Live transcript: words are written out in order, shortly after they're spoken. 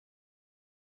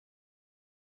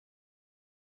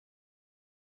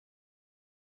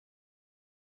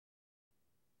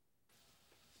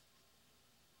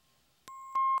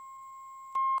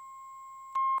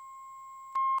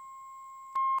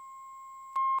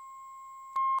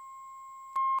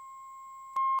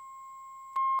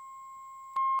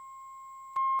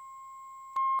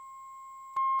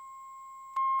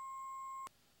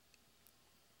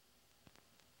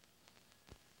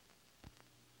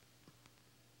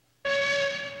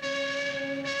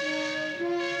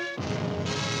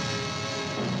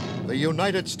The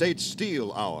United States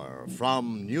Steel Hour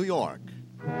from New York.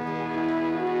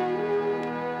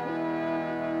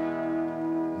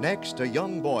 Next, a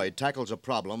young boy tackles a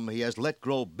problem he has let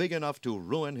grow big enough to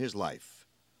ruin his life.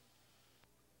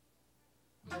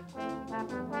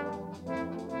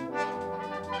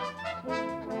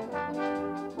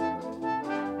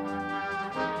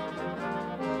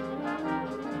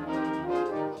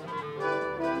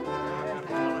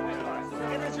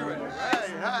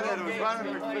 I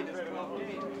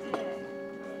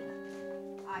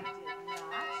did not.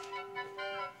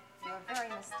 You're very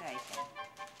mistaken.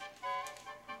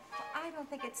 I don't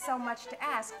think it's so much to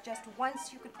ask. Just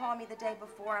once you could call me the day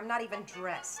before. I'm not even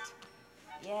dressed.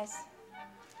 Yes?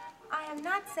 I am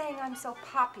not saying I'm so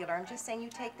popular. I'm just saying you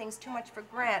take things too much for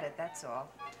granted, that's all.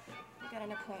 You got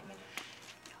an appointment.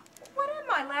 What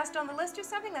am I, last on the list or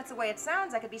something? That's the way it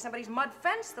sounds. I could be somebody's mud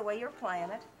fence the way you're playing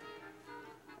it.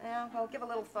 Yeah, well, give a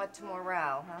little thought to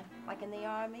morale, huh? Like in the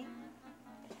Army?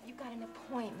 You got an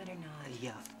appointment or not?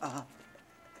 Yeah,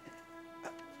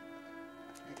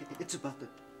 it's about the...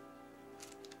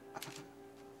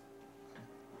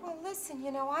 Well, listen,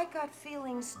 you know, I got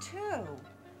feelings, too.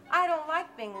 I don't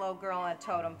like being low girl on a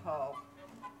totem pole.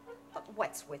 Look,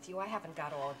 what's with you? I haven't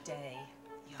got all day.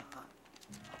 Yeah,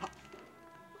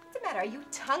 What's the matter? Are you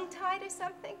tongue-tied or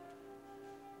something?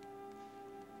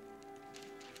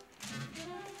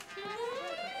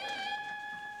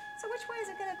 So which way is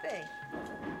it gonna be?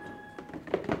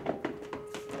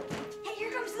 Hey,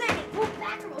 here comes Lenny. Move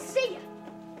back or we'll see you.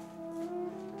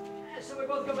 Yeah, so we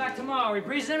both go back tomorrow. We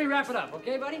breeze, then we wrap it up,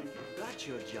 okay, buddy? that's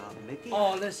your job, Mickey.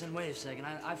 Oh, listen, wait a second.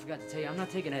 I forgot to tell you, I'm not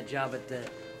taking that job at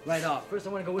right off. First, I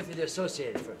want to go with you to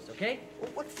Associated first, okay?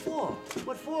 What for?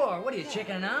 What for? What are you,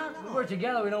 chickening out? We work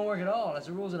together, we don't work at all. That's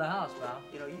the rules of the house, pal.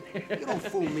 You know, you don't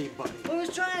fool me, buddy. Well,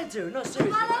 who's trying to? No,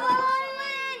 seriously.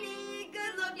 Lenny,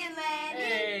 good-looking Lenny.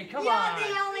 Hey, come You're on.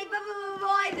 the only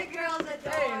boy the girls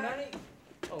adore. Hey, Lenny.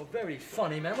 Oh, very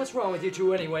funny, man. What's wrong with you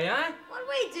two anyway, huh? What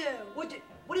we do? What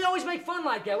do you always make fun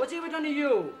like that? What's he ever done to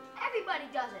you? Everybody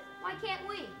does it. Why can't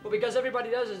we? Well, because everybody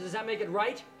does it, does that make it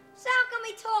right? So how come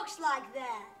he talks like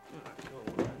that?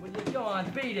 Will you go on,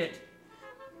 beat it.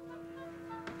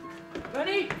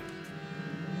 Lenny?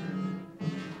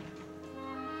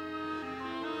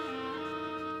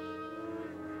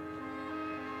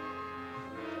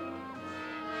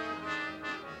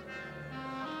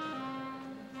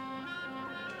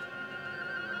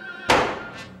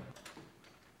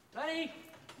 Lenny?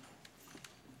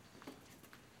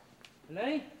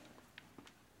 Lenny?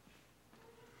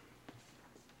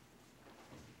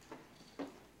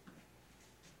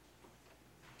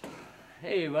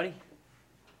 Hey, buddy.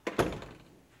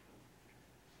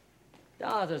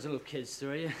 Oh, those little kids,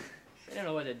 through you. They don't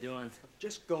know what they're doing.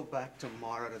 Just go back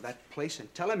tomorrow to that place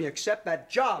and tell him you accept that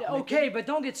job, Yeah, Mickey. okay, but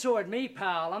don't get sore at me,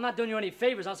 pal. I'm not doing you any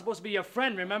favors. I'm supposed to be your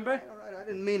friend, remember? All right, I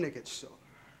didn't mean to get sore.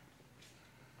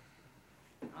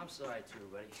 I'm sorry, too,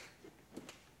 buddy.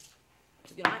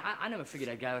 You know, I never figured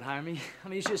that guy would hire me. I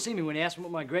mean, you should have seen me when he asked me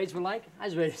what my grades were like. I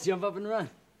was ready to jump up and run.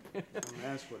 Don't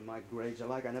ask what my grades are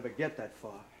like. I never get that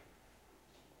far.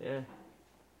 Yeah.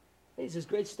 Hey, this is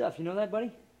great stuff. You know that,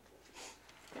 buddy?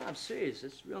 Yeah, I'm serious.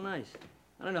 It's real nice.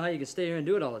 I don't know how you can stay here and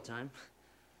do it all the time.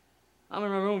 I'm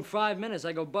in my room 5 minutes.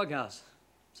 I go bug house.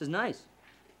 This is nice.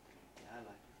 Yeah, I like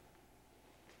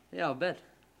it. Yeah, I'll bet.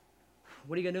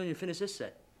 What are you gonna do when you finish this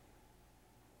set?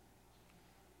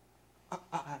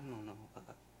 I don't know.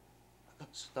 I'll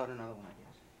start another one, I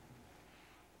guess.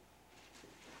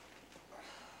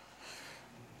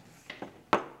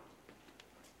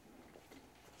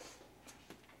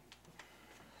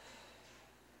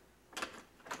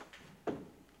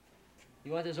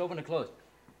 You want this open or closed?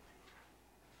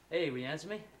 Hey, will you answer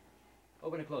me?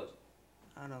 Open or closed?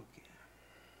 I don't care.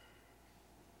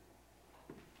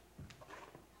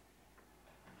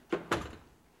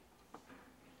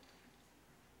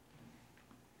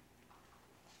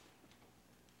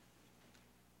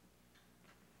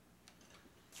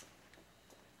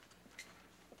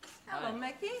 Hello,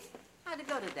 Mickey. How'd it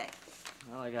go today?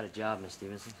 Well, I got a job, Miss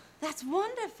Stevenson. That's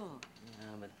wonderful.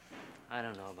 Yeah, but I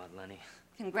don't know about Lenny.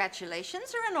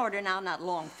 Congratulations are in order now, not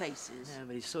long faces. Yeah,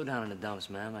 but he's so down in the dumps,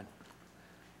 ma'am.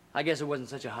 I guess it wasn't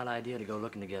such a hot idea to go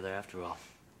looking together after all.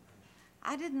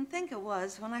 I didn't think it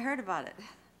was when I heard about it.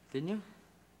 Didn't you?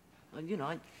 Well, you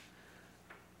know,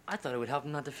 I thought it would help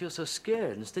him not to feel so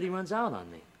scared. Instead, he runs out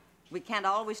on me. We can't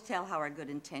always tell how our good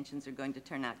intentions are going to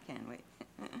turn out, can we?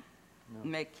 No.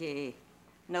 Mickey,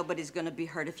 nobody's going to be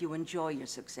hurt if you enjoy your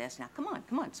success. Now, come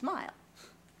on, smile.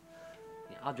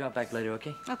 Yeah, I'll drop back later,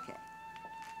 okay? Okay.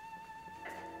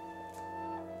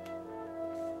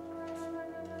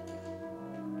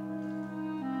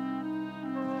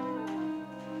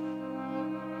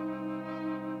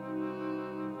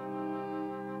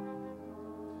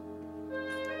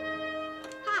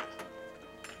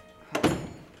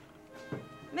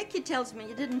 Ricky tells me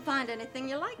you didn't find anything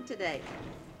you liked today.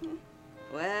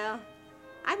 Well,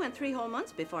 I went 3 whole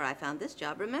months before I found this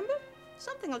job, remember?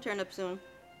 Something will turn up soon.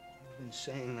 I've been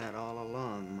saying that all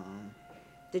along, Mom.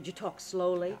 Did you talk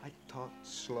slowly? I talked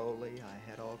slowly. I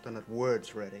had alternate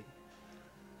words ready.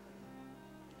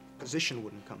 Position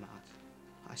wouldn't come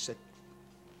out. I said,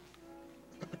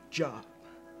 job.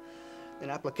 An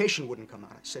application wouldn't come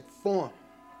out. I said, form.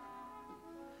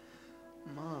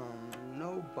 Mom,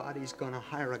 nobody's gonna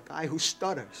hire a guy who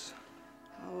stutters.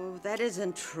 Oh, that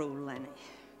isn't true, Lenny.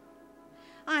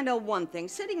 I know one thing.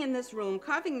 Sitting in this room,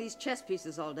 carving these chess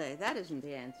pieces all day, that isn't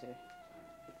the answer.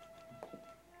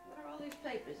 What are all these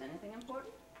papers? Anything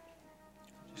important?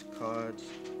 Just cards,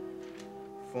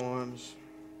 forms,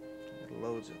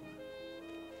 loads of them.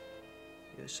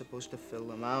 You're supposed to fill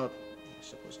them out. You're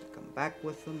supposed to come back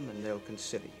with them, and they'll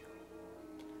consider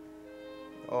you.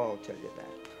 They all tell you that.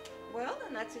 Well,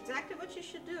 then that's exactly what you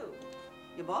should do.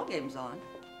 Your ball game's on.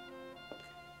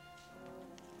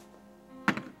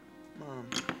 Mom,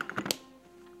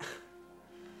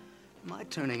 am I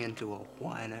turning into a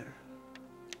whiner?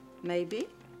 Maybe,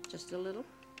 just a little.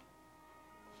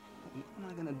 What am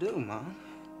I gonna do, Mom?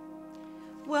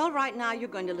 Well, right now you're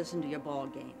going to listen to your ball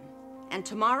game. And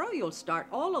tomorrow you'll start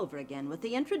all over again with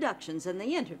the introductions and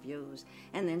the interviews.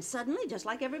 And then suddenly, just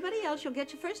like everybody else, you'll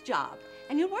get your first job.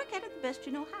 And you'll work at it the best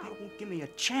you know how. They won't give me a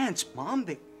chance, Mom.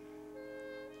 They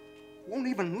won't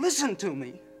even listen to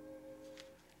me.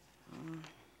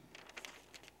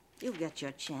 You'll get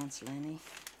your chance, Lenny.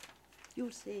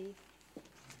 You'll see.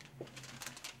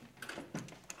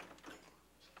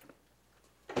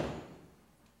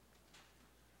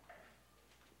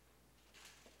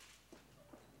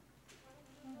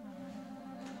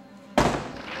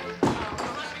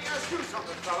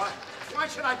 Fella. Why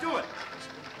should I do it?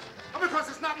 Well, because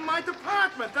it's not in my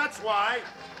department, that's why.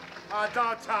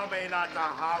 Don't tell me not to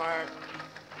holler.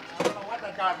 I don't know what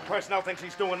that guy from personnel thinks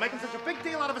he's doing, making such a big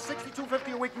deal out of a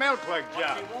 $62.50 a week mail clerk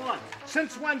job. What do you want?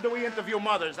 Since when do we interview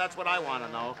mothers? That's what I want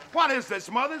to know. What is this,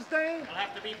 Mother's Day? You'll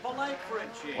have to be polite for it,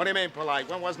 Sheen. What do you mean polite?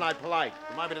 When wasn't I polite?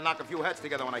 Remind me to knock a few heads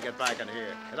together when I get back in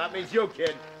here. And that means you,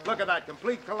 kid. Look at that,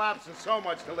 complete collapse and so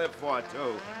much to live for,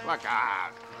 too. Look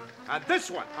out. And this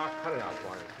one. Cut it out,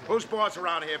 Barney. Who's boss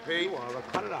around here, Pete? You are.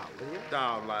 Cut it out, will you?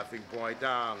 Down, laughing boy,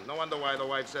 down. No wonder why the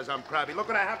wife says I'm crabby. Look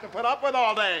what I have to put up with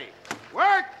all day.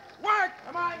 Work! Work!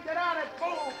 Come on, get on it.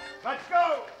 Move. Let's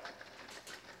go.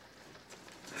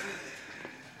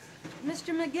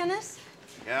 Mr. McGinnis?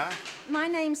 Yeah? My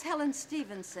name's Helen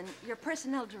Stevenson. Your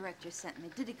personnel director sent me.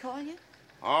 Did he call you?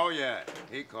 Oh, yeah.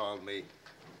 He called me.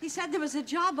 He said there was a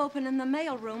job open in the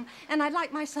mailroom, and I'd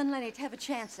like my son Lenny to have a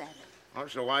chance at it. Oh,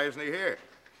 so why isn't he here?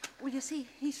 Well, you see,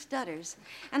 he stutters,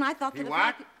 and I thought that if I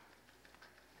what? could...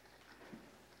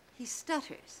 He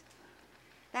stutters.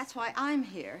 That's why I'm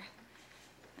here,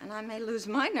 and I may lose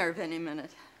my nerve any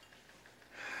minute.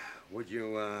 Would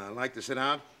you like to sit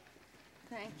down?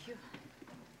 Thank you.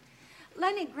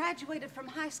 Lenny graduated from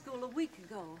high school a week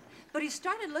ago, but he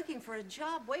started looking for a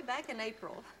job way back in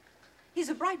April. He's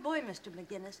a bright boy, Mr.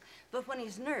 McGinnis, but when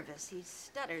he's nervous, he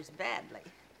stutters badly.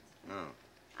 Oh.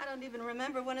 I don't even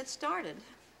remember when it started.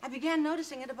 I began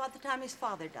noticing it about the time his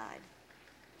father died.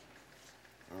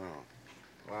 Oh.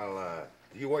 Well,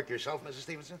 do you work yourself, Mrs.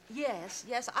 Stevenson? Yes,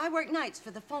 I work nights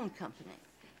for the phone company.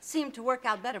 It seemed to work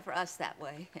out better for us that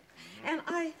way. And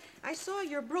I saw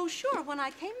your brochure when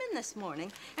I came in this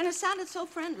morning, and it sounded so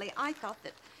friendly. I thought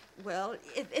that, well,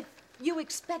 if you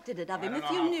expected it of him, if you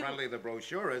I don't know knew... how friendly the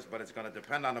brochure is, but it's going to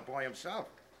depend on the boy himself.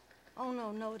 Oh,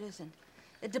 no, it isn't.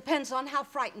 It depends on how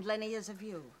frightened Lenny is of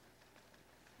you.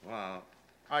 Well,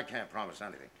 I can't promise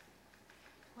anything.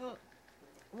 Well,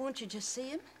 won't you just see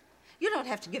him? You don't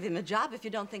have to give him a job if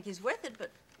you don't think he's worth it, but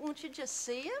won't you just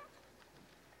see him?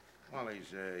 Well,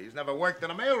 he's never worked in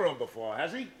a mailroom before,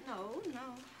 has he? No.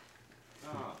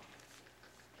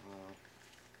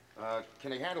 Oh.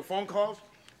 Can he handle phone calls?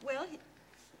 Well, he...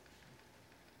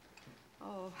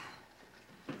 Oh,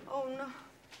 no.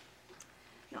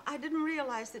 No, I didn't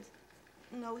realize that...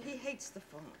 No, he hates the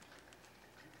phone.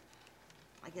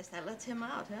 I guess that lets him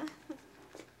out, huh?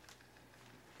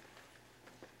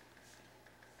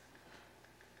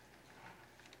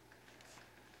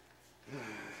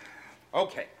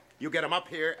 Okay, you get him up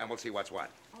here and we'll see what's what.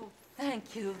 Oh,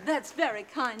 thank you. That's very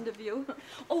kind of you.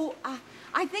 Oh,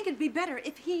 I think it'd be better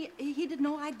if he didn't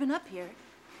know I'd been up here.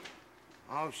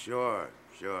 Oh, sure.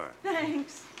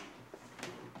 Thanks.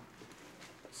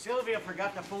 Sylvia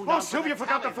forgot the phone. Oh, Sylvia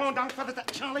forgot the phone down for the...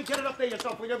 Charlie, get it up there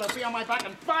yourself, will you? They'll be on my back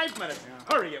in 5 minutes.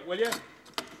 Yeah. Hurry it, will you?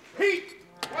 Pete,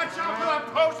 watch out for that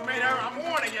postmeter. I'm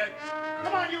warning you.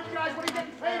 Come on, you guys. What are you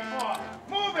getting paid for?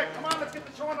 Move it. Come on, let's get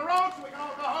the show on the road so we can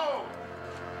all go home.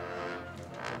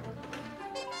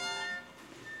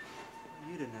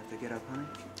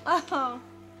 Oh,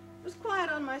 it was quiet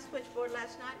on my switchboard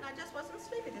last night, and I just wasn't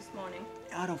sleepy this morning.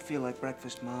 I don't feel like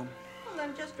breakfast, Mom. Well,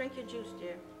 then just drink your juice,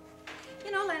 dear.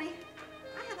 You know, Lenny,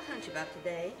 I have a hunch about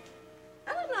today.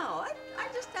 I don't know. I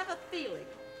just have a feeling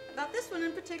about this one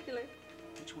in particular.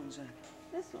 Which one's that?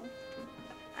 This one.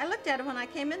 I looked at it when I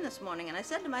came in this morning, and I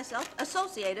said to myself,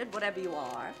 associated, whatever you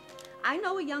are, I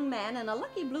know a young man in a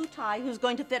lucky blue tie who's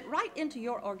going to fit right into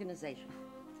your organization.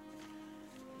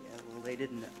 Yeah, well, they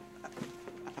didn't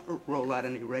roll out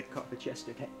any red carpets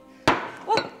yesterday.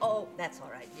 Oh, that's all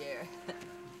right, dear.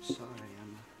 Sorry,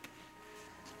 I'm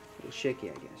a little shaky,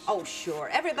 I guess. Oh, sure.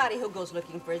 Everybody who goes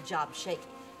looking for a job's shaky.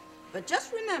 But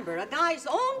just remember, a guy's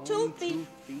own 2 feet...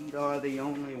 2 feet are the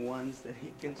only ones that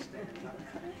he can stand on.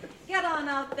 Get on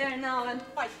out there now and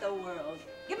fight the world.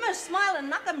 Give him a smile and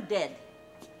knock him dead.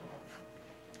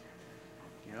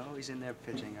 You're always in there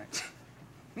pitching, aren't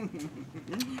you?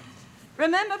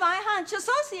 Remember my hunch,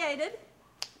 associated.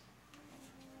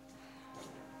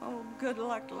 Oh, good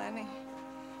luck, Lenny.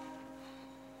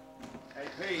 Hey,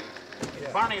 Pete.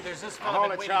 Barney, there's this fellow.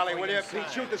 Hold it, Charlie, will you?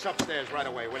 Pete, shoot this upstairs right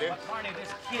away, will you? But Barney,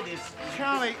 this kid is...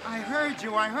 Charlie, I heard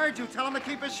you. Tell him to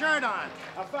keep his shirt on.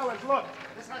 Now, fellas, look.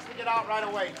 This has to get out right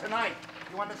away, tonight.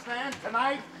 You understand?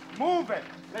 Tonight? Move it.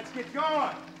 Let's get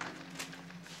going.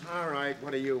 All right,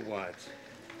 what do you want?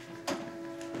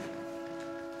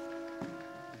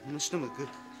 Mr. McGood.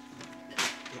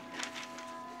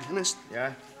 Ernest,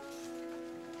 Yeah?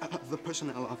 the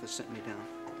personnel office sent me down.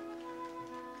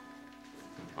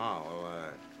 Oh, well,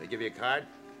 they give you a card?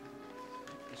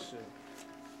 Yes, sir.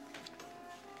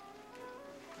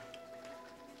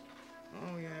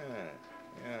 Oh, yeah.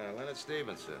 Yeah, Leonard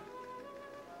Stevenson.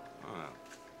 Oh.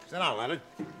 Sit down, Leonard.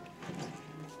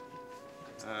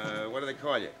 What do they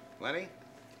call you? Lenny?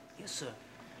 Yes, sir.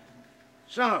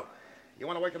 So, you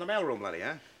want to work in the mailroom, Lenny,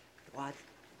 huh? What?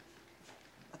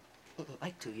 I'd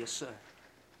like to, yes, sir.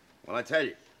 Well, I tell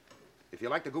you, if you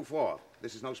like to goof off,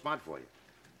 this is no spot for you.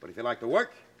 But if you like to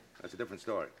work, that's a different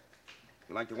story.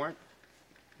 You like to work?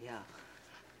 Yeah.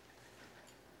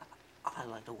 I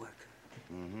like to work.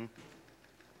 Mm-hmm.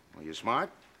 Well, you smart?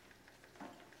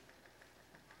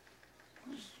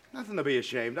 There's nothing to be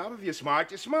ashamed of. If you're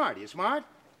smart, you're smart. You smart?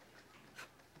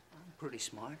 I'm pretty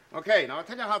smart. Okay, now I'll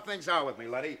tell you how things are with me,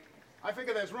 Letty. I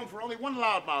figure there's room for only one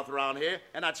loudmouth around here,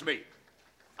 and that's me.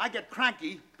 I get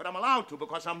cranky, but I'm allowed to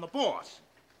because I'm the boss.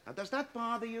 Now, does that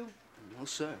bother you? No,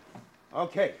 sir.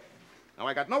 Okay. Now,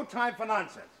 I got no time for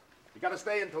nonsense. You gotta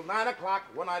stay until 9 o'clock,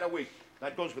 one night a week.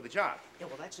 That goes with the job. Yeah,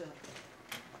 well, that's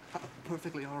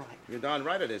perfectly all right. You're darn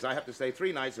right it is. I have to stay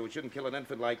 3 nights, so it shouldn't kill an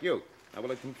infant like you. Now,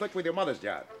 will it conflict with your mother's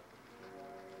job?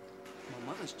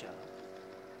 My mother's job?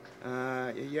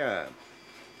 Yeah.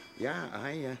 Yeah,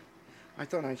 I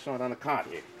thought I saw it on a card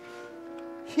here.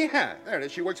 Yeah, there it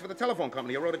is. She works for the telephone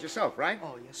company. You wrote it yourself, right?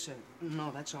 Oh, yes, sir.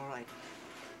 No, that's all right.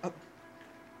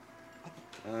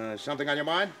 Something on your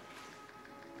mind?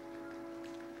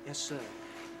 Yes, sir.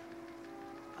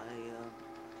 I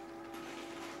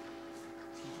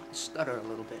stutter a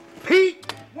little bit.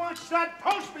 Pete! Watch that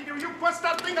post meter. You bust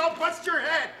that thing, I'll bust your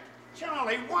head.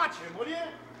 Charlie, watch him, will you?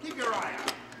 Keep your eye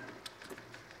out.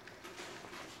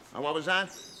 Now, what was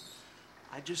that?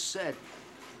 I just said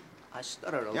I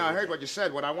stutter a little bit. Yeah, I heard what you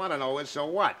said. What I want to know is, so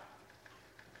what?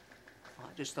 Well,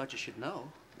 I just thought you should know.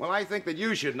 Well, I think that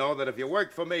you should know that if you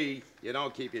work for me, you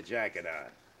don't keep your jacket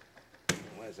on.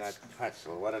 Where's that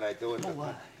pretzel? What did I do with Oh, the...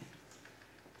 what?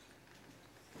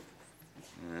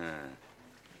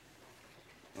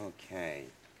 Okay.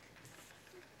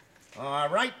 All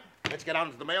right. Let's get out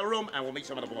into the mailroom, and we'll meet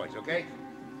some of the boys, okay?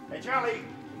 Hey, Charlie.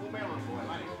 New mailroom boy,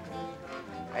 Lenny.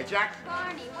 Hey, Jack.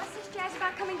 Barney, what's this jazz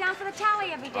about coming down for the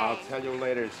tally every day? I'll tell you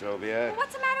later, Sylvia. Well,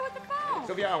 what's the matter with the phone?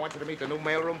 Sylvia, I want you to meet the new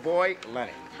mailroom boy,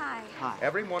 Lenny. Hi. Hi.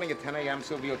 Every morning at 10 a.m.,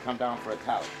 Sylvia will come down for a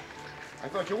tally. I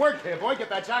thought you worked here, boy. Get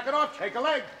that jacket off. Shake a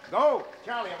leg. Go.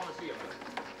 Charlie, I want to see you.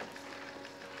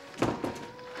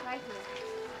 Right here.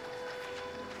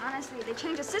 Honestly, they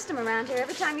change the system around here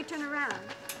every time you turn around.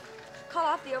 Call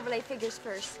off the overlay figures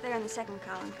first. They're in the second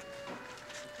column.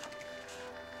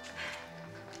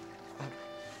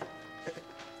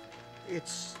 It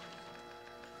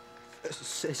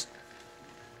says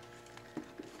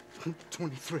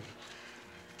 23.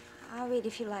 I'll read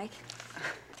if you like.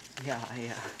 Yeah,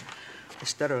 I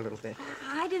stutter a little bit.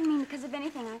 I didn't mean because of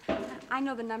anything. I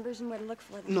know the numbers and where to look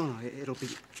for them. No, it'll be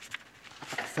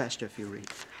faster if you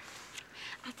read.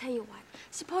 I'll tell you what.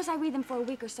 Suppose I read them for a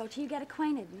week or so till you get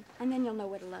acquainted, and then you'll know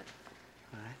where to look.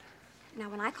 All right. Now,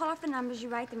 when I call off the numbers, you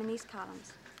write them in these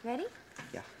columns. Ready?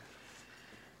 Yeah.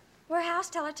 Warehouse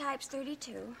teletypes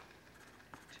 32.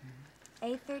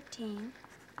 A13.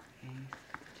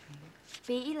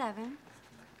 B11.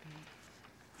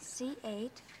 C8.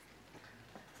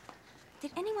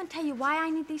 Did anyone tell you why I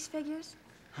need these figures?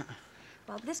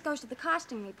 Well, this goes to the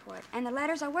costing report, and the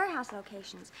letters are warehouse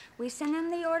locations. We send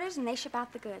them the orders, and they ship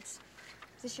out the goods.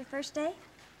 Is this your first day?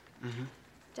 Mm-hmm.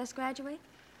 Just graduate?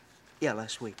 Yeah,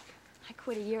 last week. I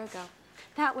quit a year ago.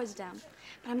 That was dumb.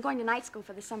 But I'm going to night school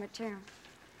for the summer term.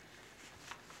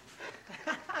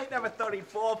 I never thought he'd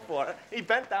fall for it. He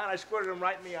bent down, I squirted him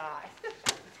right in the eye.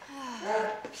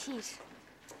 Pete,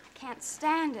 I can't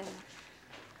stand it.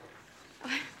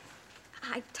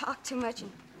 I talk too much,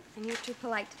 and you're too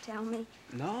polite to tell me.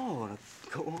 No,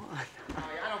 go on.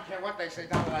 I don't care what they say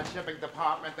down in that shipping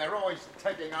department. They're always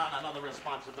taking on another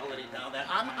responsibility down there.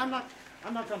 I'm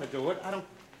not going to do it. I don't.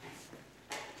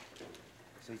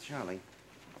 Say, Charlie,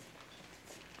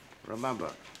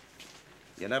 remember,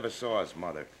 you never saw his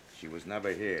mother. She was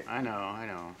never here. I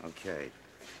know. Okay.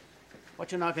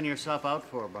 What you knocking yourself out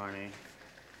for, Barney?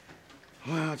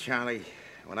 Well, Charlie,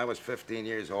 when I was 15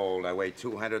 years old, I weighed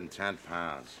 210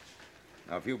 pounds.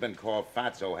 Now, if you've been called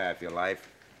fatso half your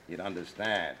life, you'd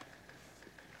understand.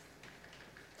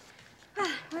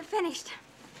 We're finished.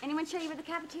 Anyone show you where the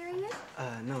cafeteria is?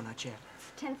 No, not yet.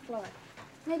 10th floor.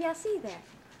 Maybe I'll see you there.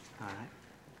 All right.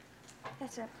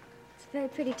 It's a very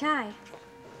pretty tie.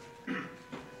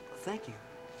 Thank you.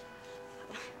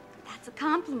 That's a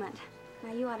compliment.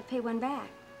 Now you ought to pay one back.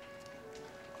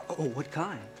 Oh, what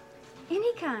kind?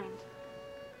 Any kind.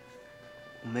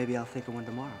 Well, maybe I'll think of one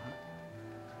tomorrow, huh?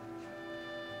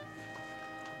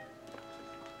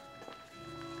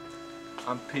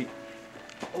 I'm Pete.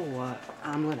 Oh,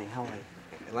 I'm Lenny. How are you?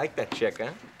 You like that chick,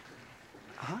 huh?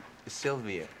 Huh?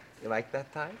 Sylvia. You like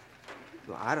that type?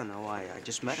 Well, I don't know. I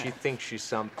just met her. She thinks she's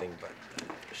something, but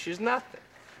she's nothing.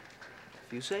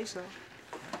 If you say so.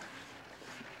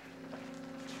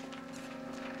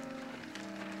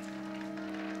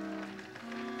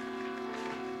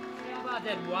 How about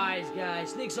that wise guy?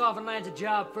 Sneaks off and lands a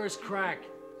job first crack.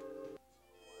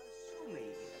 Sue me.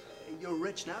 You're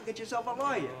rich now. Get yourself a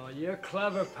lawyer. Oh, you're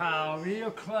clever, pal.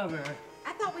 Real clever.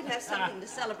 I thought we'd have something to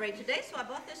celebrate today, so I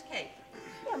bought this cake.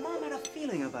 Yeah, Mom had a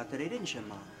feeling about today, didn't you,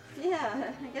 Mom?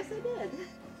 Yeah, I guess I did.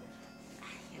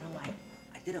 You know,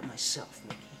 I did it myself,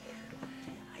 Mickey.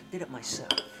 I did it myself.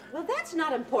 Well, that's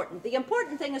not important. The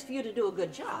important thing is for you to do a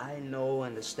good job. I know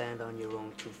and to stand on your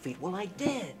own 2 feet. Well, I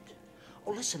did.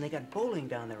 Oh, listen, they got bowling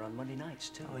down there on Monday nights,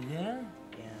 too. Oh, yeah?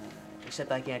 Yeah,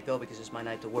 except I can't go because it's my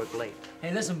night to work late.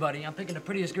 Hey, listen, buddy. I'm picking the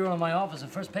prettiest girl in my office,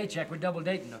 and first paycheck, we're double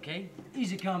dating, okay?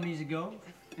 Easy come, easy go.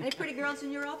 Any pretty girls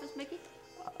in your office, Mickey?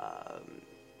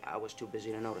 I was too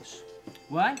busy to notice.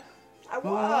 What? I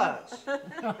was.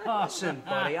 Listen,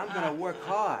 buddy, I'm gonna work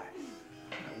hard.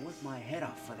 I'm gonna work my head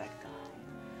off for that guy.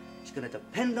 He's gonna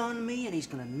depend on me, and he's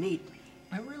gonna need me.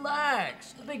 Hey,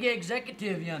 relax. The big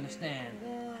executive, you understand.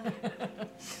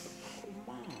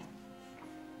 Mom,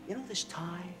 you know this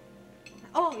tie?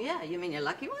 Oh, yeah. You mean your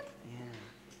lucky one? Yeah.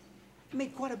 It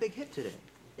made quite a big hit today.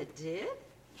 It did?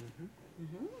 Mm-hmm.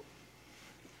 Mm-hmm.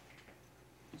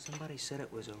 Somebody said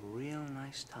it was a real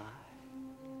nice tie.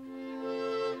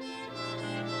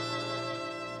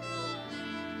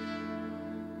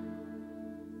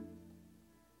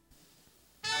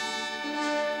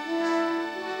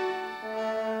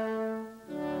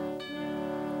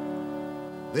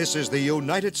 This is the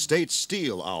United States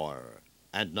Steel Hour.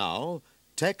 And now,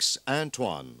 Tex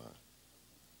Antoine.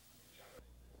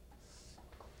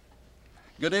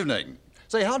 Good evening.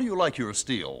 Say, how do you like your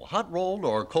steel? Hot-rolled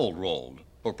or cold-rolled?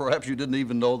 Or perhaps you didn't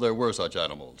even know there were such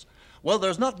animals. Well,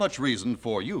 there's not much reason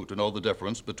for you to know the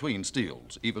difference between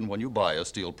steels, even when you buy a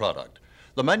steel product.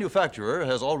 The manufacturer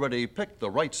has already picked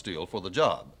the right steel for the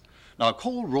job. Now,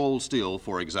 cold-rolled steel,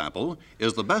 for example,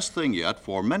 is the best thing yet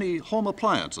for many home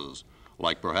appliances,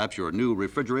 like perhaps your new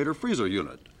refrigerator freezer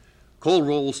unit.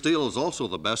 Cold-rolled steel is also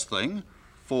the best thing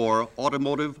for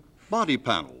automotive body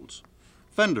panels,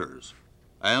 fenders,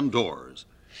 and doors.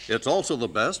 It's also the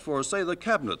best for, say, the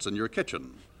cabinets in your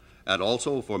kitchen, and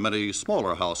also for many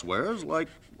smaller housewares like,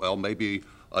 well, maybe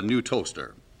a new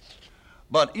toaster.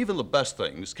 But even the best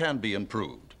things can be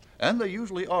improved, and they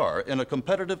usually are in a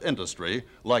competitive industry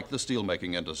like the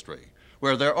steelmaking industry,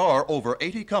 where there are over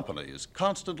 80 companies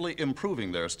constantly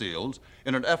improving their steels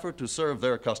in an effort to serve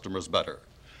their customers better.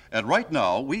 And right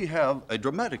now, we have a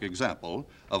dramatic example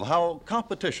of how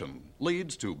competition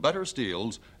leads to better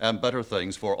steels and better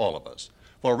things for all of us.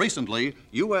 For recently,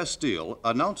 U.S. Steel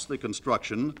announced the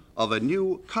construction of a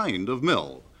new kind of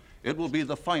mill. It will be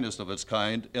the finest of its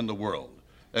kind in the world,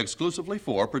 exclusively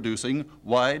for producing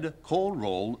wide,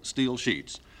 cold-rolled steel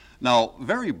sheets. Now,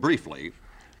 very briefly,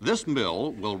 this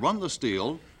mill will run the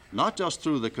steel not just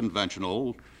through the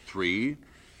conventional 3,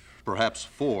 perhaps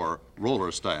 4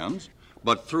 roller stands,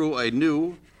 but through a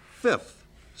new 5th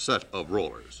set of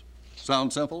rollers.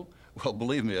 Sound simple? Well,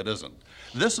 believe me, it isn't.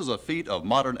 This is a feat of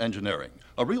modern engineering,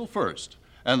 a real first,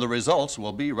 and the results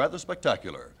will be rather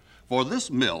spectacular. For this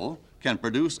mill can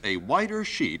produce a wider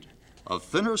sheet of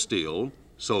thinner steel,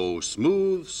 so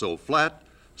smooth, so flat,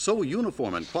 so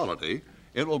uniform in quality,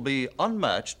 it will be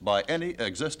unmatched by any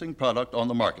existing product on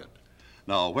the market.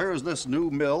 Now, where is this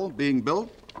new mill being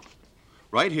built?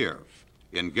 Right here,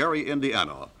 in Gary,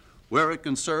 Indiana, where it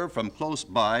can serve from close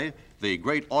by the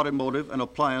great automotive and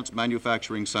appliance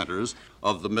manufacturing centers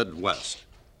of the Midwest.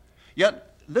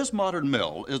 Yet, this modern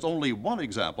mill is only one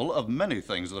example of many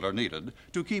things that are needed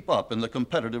to keep up in the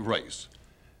competitive race.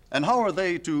 And how are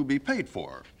they to be paid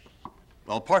for?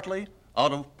 Well, partly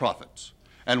out of profits.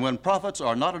 And when profits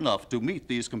are not enough to meet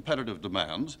these competitive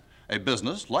demands, a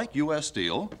business like U.S.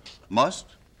 Steel must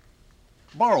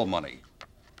borrow money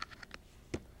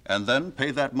and then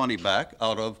pay that money back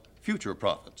out of future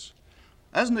profits.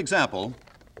 As an example,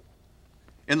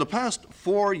 in the past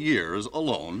 4 years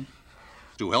alone,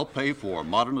 to help pay for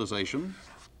modernization,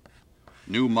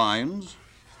 new mines,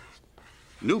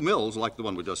 new mills like the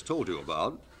one we just told you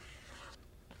about,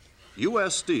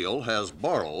 U.S. Steel has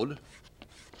borrowed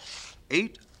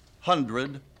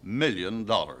 $800 million.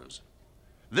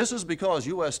 This is because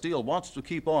U.S. Steel wants to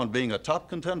keep on being a top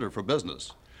contender for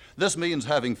business. This means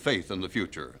having faith in the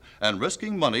future and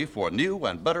risking money for new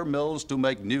and better mills to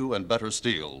make new and better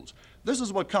steels. This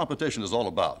is what competition is all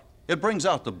about. It brings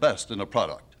out the best in a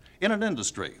product, in an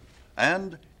industry,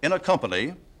 and in a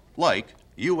company like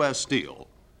U.S. Steel,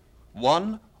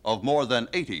 one of more than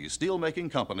 80 steel-making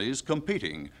companies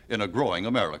competing in a growing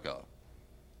America.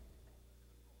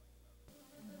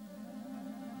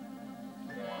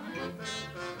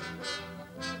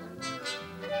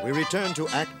 We return to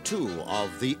Act 2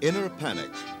 of The Inner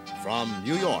Panic from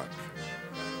New York.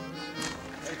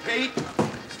 Hey, Pete.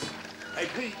 Hey,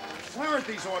 Pete. Where aren't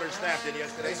these orders stamped in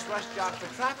yesterday? They rushed out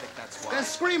for traffic, that's why. They're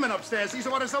screaming upstairs. These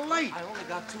orders are late. I only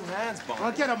got 2 hands, Barney.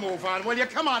 Well, get a move on, will you?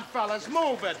 Come on, fellas,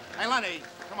 move it. Hey, Lenny,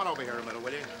 come on over here a minute,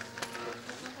 will you?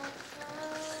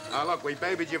 Now, look, we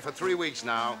babied you for 3 weeks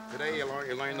now. Today you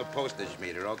learn the postage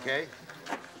meter, okay?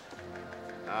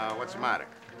 What's the matter?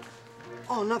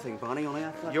 Oh, nothing, Barney, only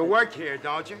I thought... You work here,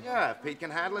 don't you? Yeah, if Pete can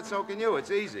handle it, so can you.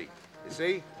 It's easy. You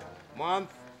see?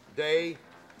 Month, day,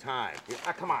 time.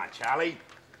 Come on, Charlie.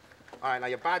 All right, now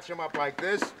you batch them up like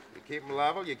this. You keep them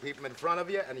level, you keep them in front of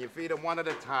you, and you feed them one at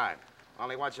a time.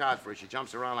 Only watch out for her. She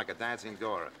jumps around like a dancing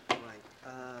Dora.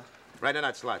 Right, Right in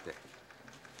that slot there.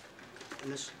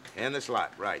 in this... In the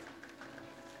slot, right.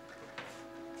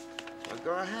 Well,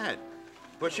 go ahead.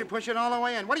 Push it all the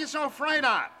way in. What are you so afraid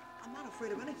of? I'm not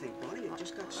afraid of anything, Barney. It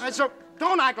just got... All right, so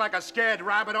don't act like a scared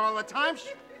rabbit all the time.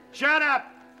 Shut up!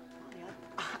 Barney,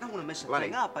 I don't want to mess a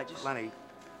thing up. I just... Lenny,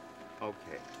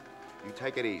 okay. You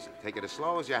take it easy. Take it as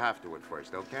slow as you have to at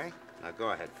first, okay? Now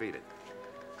go ahead, feed it.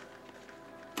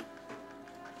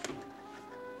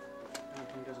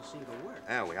 Everything doesn't seem to work.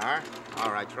 There we are.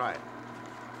 All right, try it.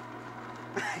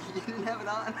 You didn't have it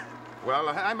on? Well,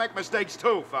 I make mistakes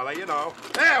too, fella, you know.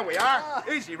 There we are.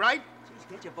 Easy, right? Geez,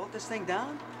 can't you bolt this thing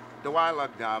down? Do I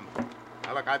look dumb?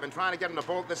 Now, look, I've been trying to get them to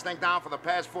bolt this thing down for the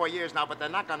past 4 years now, but they're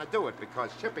not going to do it because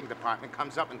shipping department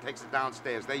comes up and takes it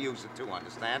downstairs. They use it too,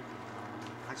 understand?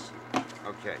 I see.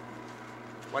 Okay.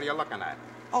 What are you looking at?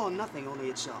 Oh, nothing, only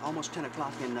it's almost 10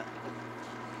 o'clock and...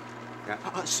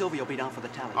 Yeah. Sylvia will be down for the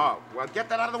tally. Oh, well, get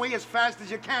that out of the way as fast as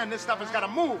you can. This stuff has got to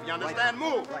move, you understand?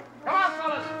 Right. Move. Right. Come on,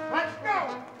 fellas. Let's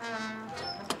go.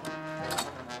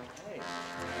 Hey.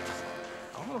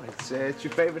 Oh, it's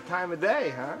your favorite time of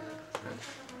day, huh?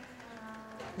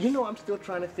 You know, I'm still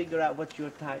trying to figure out what's your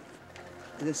type.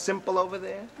 Is it simple over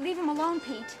there? Leave him alone,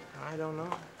 Pete. I don't know.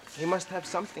 He must have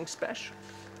something special.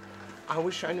 I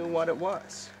wish I knew what it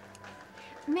was.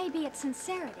 Maybe it's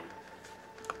sincerity.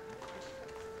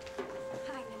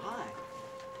 Hi. Hi.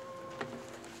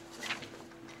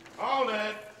 Hold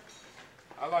it.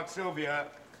 Look, Sylvia,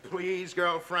 please,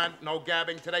 girlfriend, no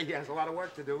gabbing today. He has a lot of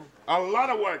work to do. A lot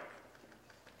of work.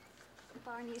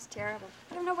 Barney's terrible.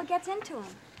 I don't know what gets into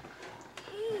him.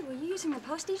 Hey, were you using the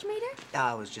postage meter?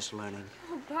 I was just learning.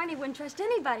 Oh, Barney wouldn't trust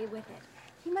anybody with it.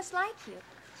 He must like you.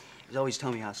 He's always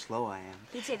telling me how slow I am.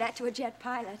 He'd say that to a jet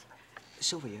pilot.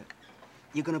 Sylvia,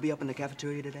 you gonna be up in the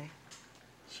cafeteria today?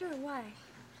 Sure, why?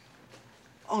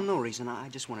 Oh, no reason. I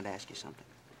just wanted to ask you something.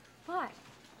 What?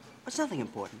 It's nothing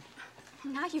important.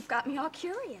 Now you've got me all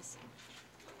curious.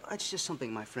 It's just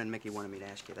something my friend Mickey wanted me to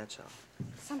ask you, that's all.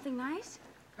 Something nice?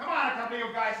 Come on, a couple of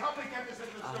you guys. Help me get this in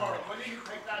the storeroom. Will you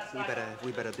take that side?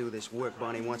 We better do this work.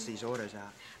 Barney wants these orders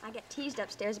out. I get teased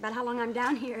upstairs about how long I'm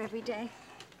down here every day.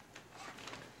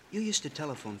 You used to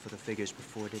telephone for the figures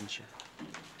before, didn't you?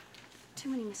 Too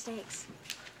many mistakes.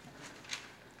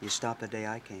 You stopped the day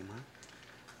I came, huh?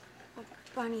 Well,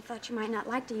 Barney thought you might not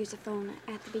like to use the phone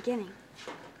at the beginning.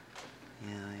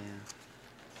 Yeah.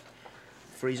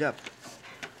 Freeze up.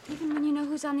 Even when you know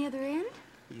who's on the other end?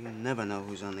 You never know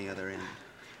who's on the other end.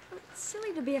 Well, it's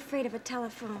silly to be afraid of a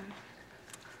telephone.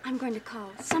 I'm going to call.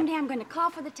 Someday I'm going to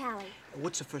call for the tally.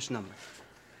 What's the first number?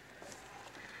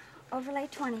 Overlay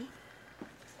 20.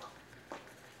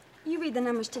 You read the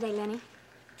numbers today, Lenny.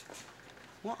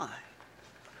 Why?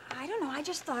 I don't know. I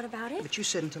just thought about it. But you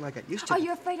said until I got used to Are it.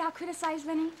 you afraid I'll criticize,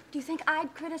 Lenny? Do you think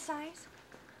I'd criticize?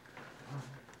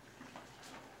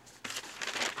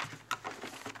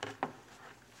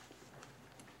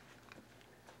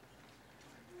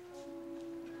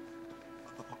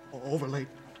 Overlay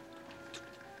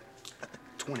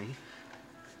 20.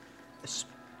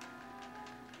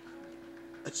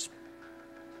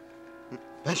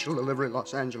 Special delivery,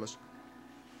 Los Angeles.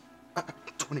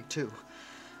 22.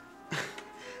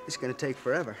 It's gonna take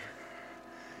forever.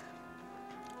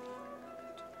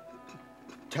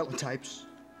 Teletypes.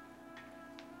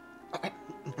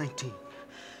 19.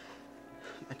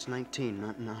 That's 19,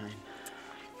 not 9.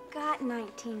 I've got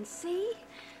 19, see?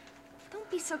 Don't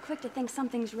be so quick to think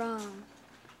something's wrong.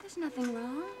 There's nothing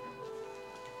wrong.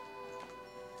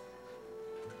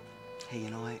 Hey, you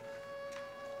know,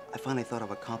 I finally thought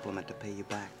of a compliment to pay you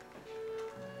back.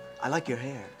 I like your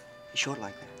hair. Short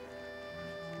like that.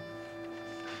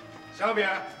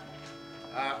 Sylvia,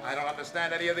 I don't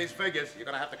understand any of these figures. You're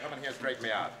gonna have to come in here and straighten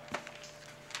me out.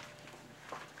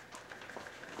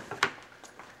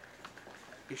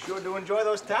 You sure do enjoy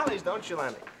those tallies, don't you,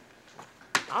 Lenny?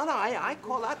 Oh, no, I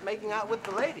call that making out with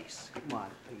the ladies. Come on,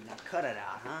 Pete, now cut it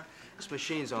out, huh? This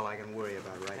machine's all I can worry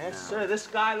about right now. Yes, sir, this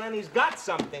guy Lenny's got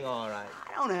something, all right.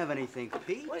 I don't have anything,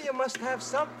 Pete. Well, you must have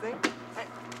something. Hey,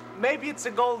 maybe it's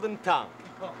a golden tongue.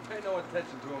 Oh, pay no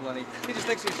attention to him, Lenny. He just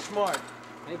thinks he's smart.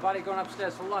 Anybody going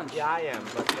upstairs for lunch? Yeah, I am,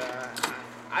 but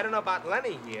I don't know about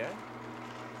Lenny here.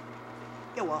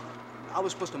 Yeah, well, I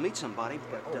was supposed to meet somebody,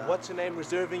 but... What's her name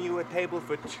reserving you a table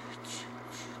for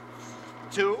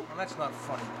two? Well, that's not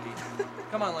funny, Pete.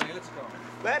 Come on, Lenny, let's go.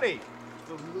 Lenny!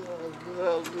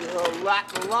 The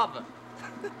Latin lover.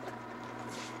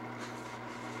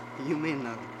 You mean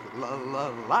the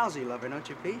lousy lover, don't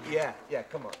you, Pete? Yeah,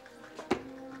 come on.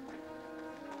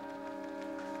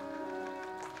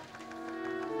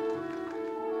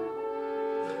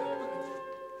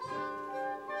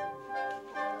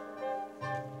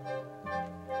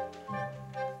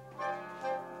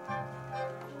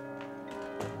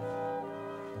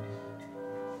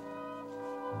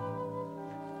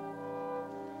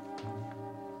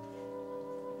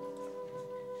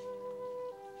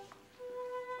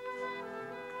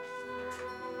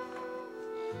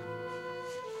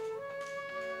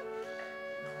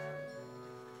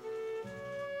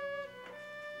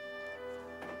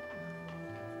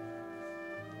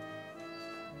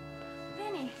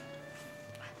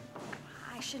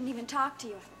 I shouldn't even talk to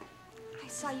you. I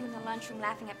saw you in the lunchroom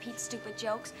laughing at Pete's stupid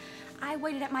jokes. I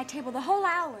waited at my table the whole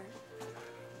hour.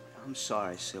 I'm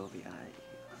sorry, Sylvia.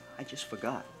 I just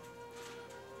forgot.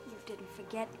 You didn't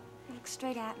forget. You looked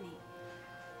straight at me.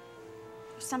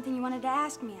 There's something you wanted to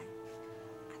ask me.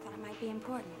 I thought it might be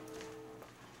important.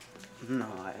 No,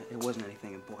 it wasn't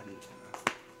anything important.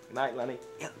 Good night, Lenny.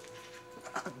 Yeah.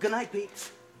 Good night,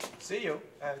 Pete. See you.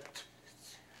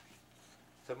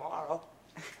 Tomorrow.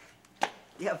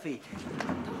 Yeah, Pete.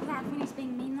 Don't laugh when he's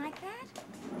being mean like that.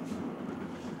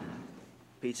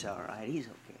 Pete's all right. He's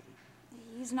okay.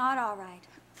 He's not all right.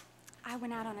 I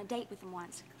went out on a date with him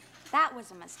once. That was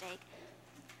a mistake.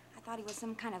 I thought he was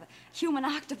some kind of a human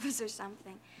octopus or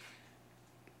something.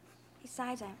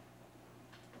 Besides, I'm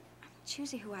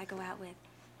choosy who I go out with.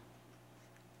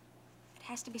 It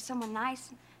has to be someone nice.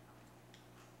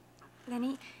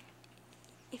 Lenny,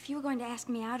 if you were going to ask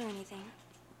me out or anything,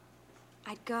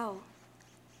 I'd go.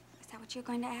 Is that what you're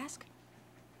going to ask?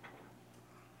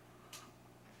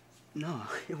 No,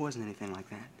 it wasn't anything like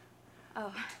that.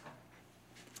 Oh,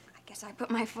 I guess I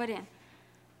put my foot in.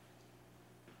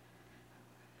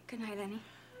 Good night, Lenny.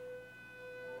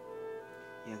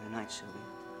 Yeah, good night, Sylvia.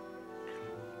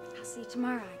 I'll see you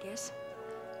tomorrow, I guess.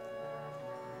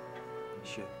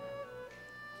 Sure.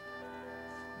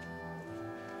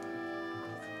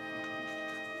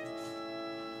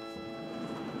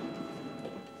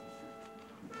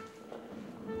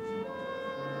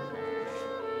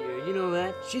 You know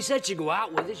that? She said she'd go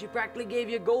out with you. She practically gave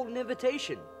you a golden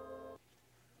invitation.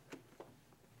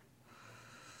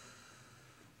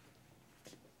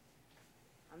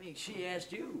 I mean, she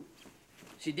asked you.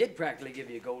 She did practically give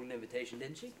you a golden invitation,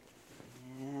 didn't she?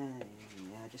 Yeah,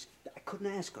 couldn't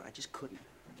ask her. I just couldn't.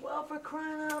 Well, for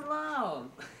crying out loud.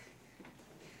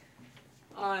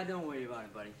 All right, don't worry about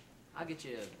it, buddy. I'll get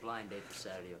you a blind date for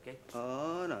Saturday, okay?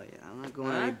 Oh, no, yeah. I'm not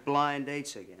going on any blind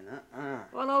dates again.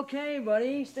 Well, okay,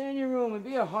 buddy. Stay in your room and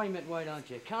be a hermit, why don't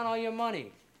you? Count all your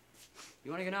money.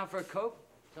 You want to get out for a Coke?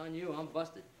 It's on you. I'm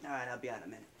busted. All right, I'll be out in a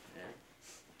minute. Yeah.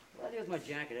 Well, here's my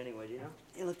jacket anyway, do you know?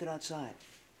 You left it outside.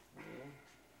 Yeah.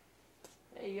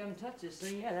 Hey, you haven't touched this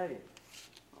thing yet, have you?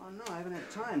 Oh, no, I haven't had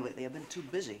time lately. I've been too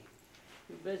busy.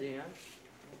 Too busy, huh?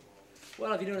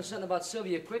 Well, if you're doing something about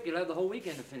Sylvia quick, you'll have the whole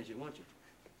weekend to finish it, won't you?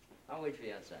 I'll wait for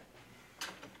you outside.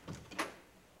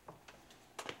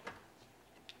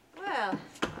 Well,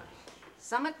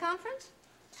 summit conference?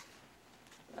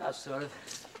 Sort of.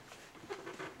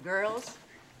 Girls?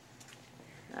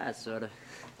 Sort of.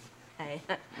 Hey,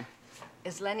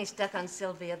 is Lenny stuck on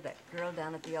Sylvia, that girl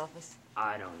down at the office?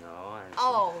 I don't know.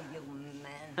 Oh, you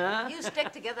men. Huh? You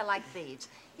stick together like thieves.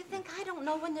 You think I don't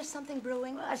know when there's something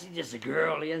brewing? Well, she's just a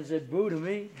girl. He hasn't said boo to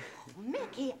me. Oh,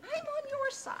 Mickey, I'm on your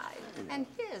side. And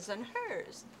his and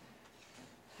hers.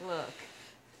 Look,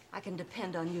 I can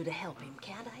depend on you to help him,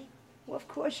 can't I? Well, of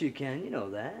course you can. You know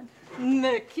that.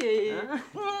 Mickey.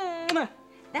 Huh?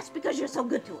 That's because you're so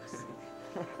good to us.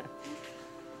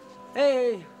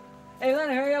 Hey,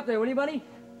 Lenny, hurry up there, will you, buddy?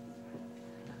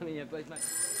 I mean, place my...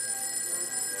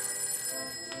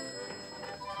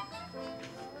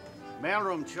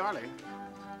 Mailroom, Charlie.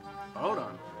 Hold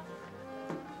on.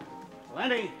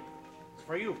 Lenny, it's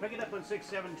for you. Pick it up on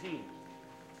 617.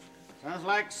 Sounds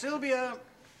like Sylvia.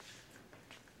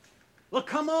 Well,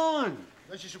 come on.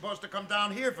 Then she's supposed to come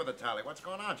down here for the tally. What's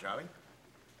going on, Charlie?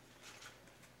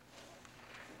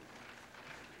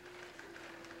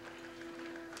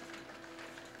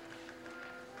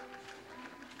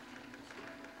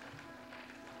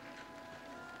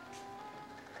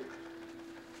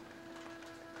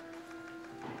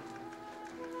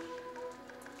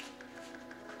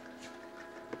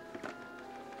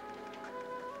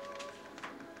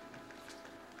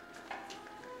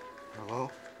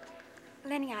 Hello?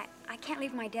 Lenny, I can't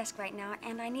leave my desk right now,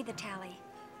 and I need the tally.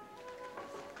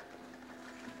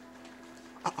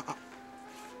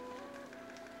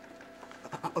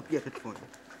 I'll get it for you.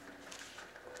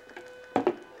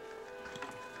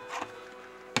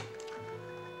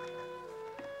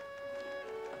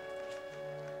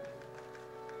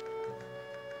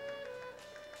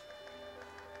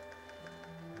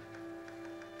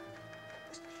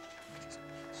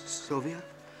 Sylvia?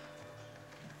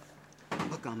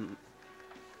 Look, I'm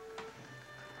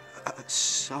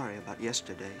sorry about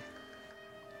yesterday.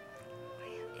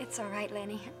 It's all right,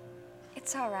 Lenny.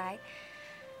 It's all right.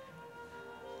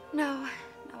 No,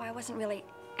 I wasn't really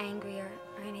angry or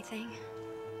anything.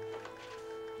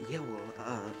 Yeah,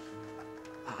 well,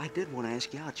 I did want to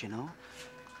ask you out, you know.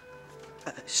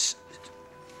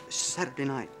 Saturday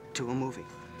night to a movie.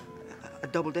 A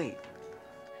double date.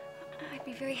 I'd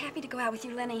be very happy to go out with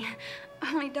you, Lenny.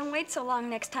 Only don't wait so long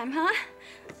next time, huh?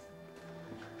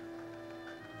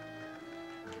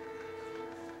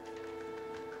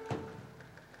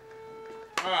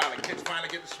 Oh, the kid's finally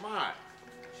getting smart.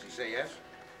 She say yes?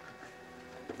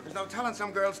 There's no telling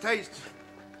some girls' tastes.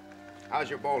 How's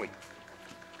your bowling?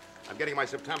 I'm getting my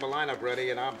September lineup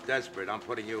ready, and I'm desperate. I'm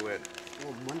putting you in.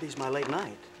 Well, Monday's my late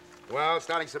night. Well,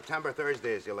 starting September,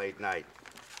 Thursday is your late night.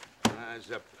 There's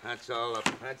a pencil, a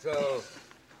pencil.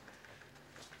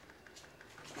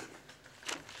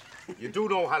 You do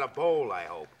know how to bowl, I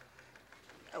hope.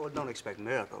 Well, don't expect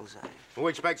miracles. Who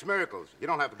expects miracles? You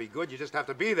don't have to be good, you just have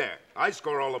to be there. I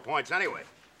score all the points anyway.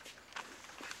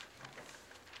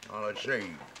 Oh, let's see.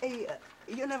 Hey,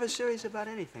 you're never serious about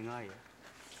anything, are you?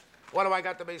 What do I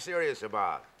got to be serious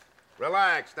about?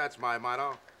 Relax, that's my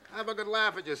motto. Have a good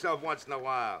laugh at yourself once in a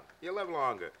while. You live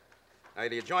longer. Hey,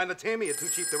 do you join the team or you're too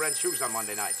cheap to rent shoes on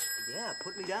Monday nights? Yeah,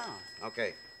 put me down.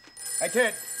 Okay. Hey,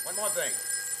 kid, one more thing.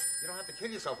 You don't have to kill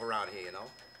yourself around here, you know.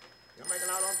 You're making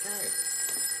out okay.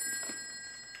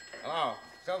 Hello,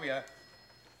 Sylvia.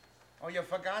 Oh, you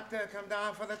forgot to come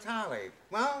down for the tally.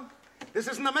 Well, this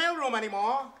isn't the mailroom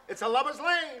anymore. It's a lover's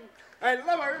lane. A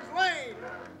lover's lane.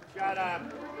 Shut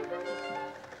up.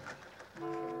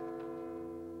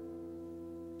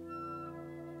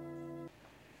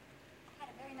 Had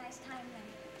a very nice time,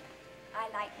 Lenny. I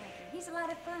like Meglin. He's a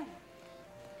lot of fun.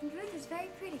 And Ruth is very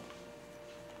pretty.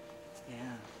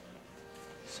 Yeah,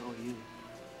 so are you.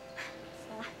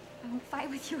 Well, I won't fight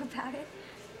with you about it.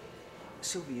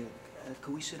 Sylvia,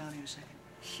 could we sit down here a second?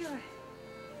 Sure.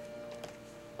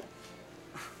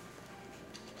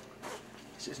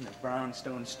 This isn't a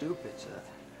brownstone stoop, it's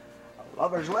a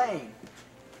lover's lane.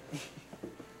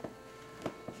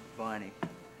 Barney,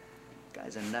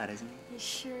 guy's a nut, isn't he? He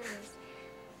sure is.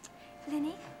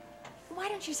 Lenny, why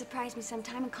don't you surprise me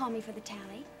sometime and call me for the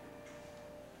tally?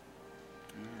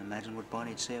 Yeah, imagine what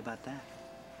Barney'd say about that.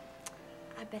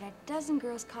 I bet a dozen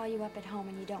girls call you up at home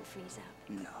and you don't freeze up.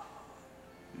 No,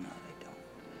 they don't.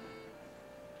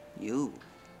 You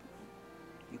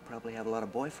probably have a lot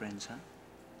of boyfriends, huh?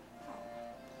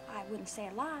 Oh, I wouldn't say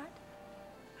a lot.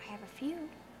 I have a few.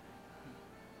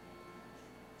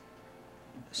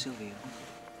 Sylvia.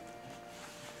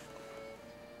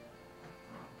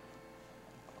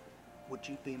 Would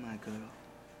you be my girl?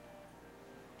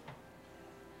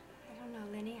 I don't know,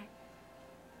 Lenny.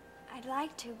 I'd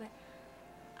like to, but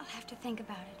I'll have to think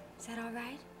about it. Is that all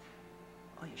right?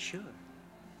 Oh, you sure?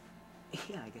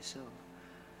 Yeah, I guess so.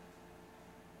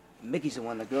 Mickey's the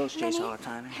one the girls chase Lenny, all the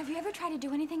time. have you ever tried to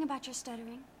do anything about your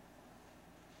stuttering?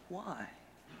 Why?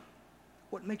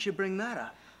 What makes you bring that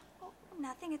up? Oh,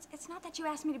 nothing. It's not that you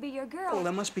asked me to be your girl. Well,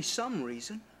 there must be some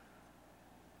reason.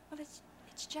 Well, it's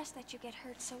just that you get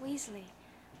hurt so easily.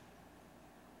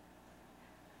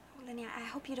 Oh, Lenny, I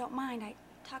hope you don't mind. I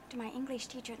talked to my English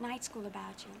teacher at night school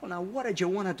about you. Well, now, what did you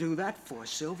want to do that for,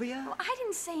 Sylvia? Well, I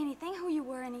didn't say anything, who you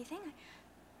were, anything.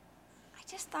 I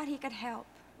just thought he could help.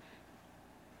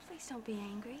 Please don't be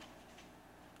angry.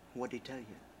 What'd he tell you?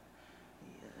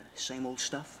 The same old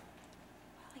stuff?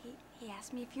 Well, he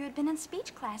asked me if you had been in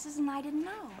speech classes, and I didn't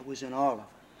know. I was in all of them.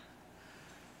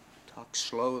 Talk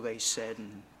slow, they said,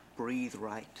 and breathe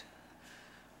right.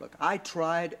 Look, I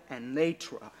tried, and they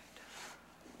tried.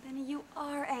 Lenny, you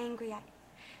are angry.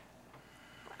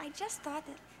 I just thought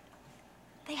that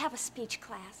they have a speech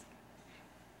class.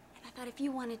 And I thought if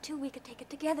you wanted to, we could take it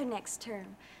together next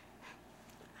term.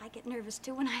 I get nervous,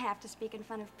 too, when I have to speak in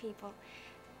front of people.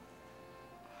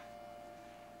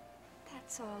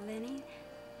 That's all, Lenny.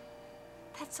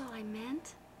 That's all I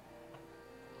meant.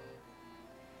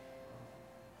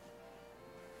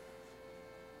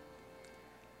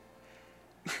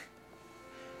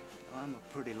 I'm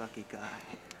a pretty lucky guy.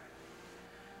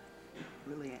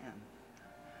 Really am.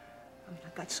 I mean,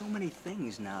 I've got so many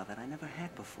things now that I never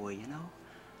had before, you know?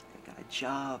 I got a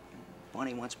job.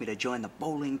 Bonnie wants me to join the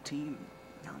bowling team.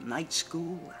 Now, night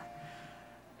school.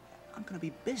 I'm gonna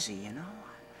be busy, you know?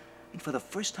 And for the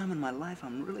first time in my life,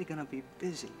 I'm really gonna be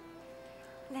busy.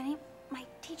 Lenny, my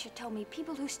teacher told me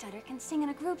people who stutter can sing in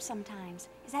a group sometimes.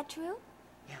 Is that true?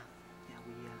 Yeah,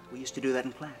 we used to do that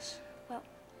in class. Well,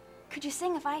 could you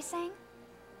sing if I sang?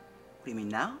 What do you mean,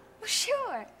 now? Well,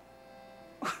 sure.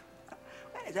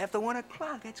 It's after 1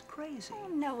 o'clock. That's crazy. Oh,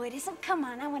 no, it isn't. Come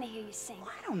on, I want to hear you sing.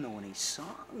 Well, I don't know any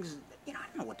songs. You know, I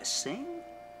don't know what to sing.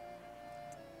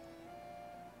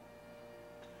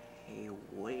 Hey,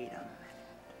 wait a minute.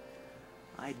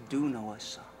 I do know a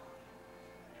song.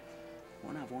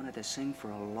 One I've wanted to sing for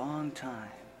a long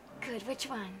time. Good, which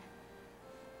one?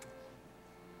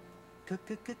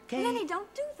 Kate. Lenny,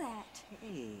 don't do that.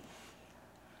 Hey,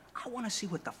 I want to see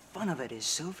what the fun of it is,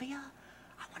 Sylvia.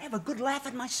 I want to have a good laugh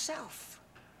at myself.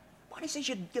 Bonnie says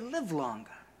you live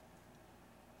longer.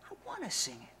 I want to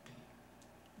sing it.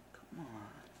 Come on.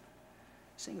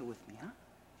 Sing it with me, huh?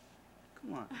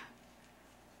 Come on.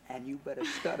 And you better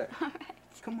stutter. All right.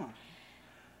 Come on.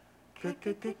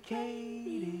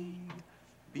 Katie,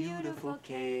 beautiful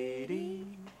Katie,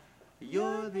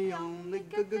 you're the only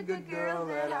good girl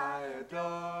that I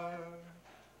adore.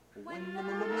 When the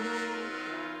moon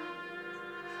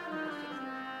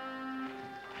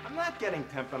I'm not getting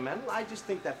temperamental. I just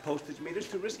think that postage meter's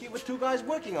too risky with 2 guys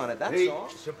working on it, that's Pete, all.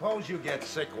 suppose you get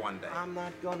sick one day. I'm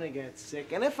not gonna get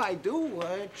sick. And if I do,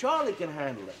 Charlie can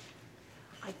handle it.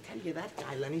 I tell you, that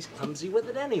guy Lenny's clumsy with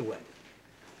it anyway.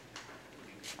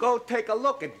 Go take a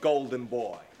look at Golden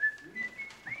Boy.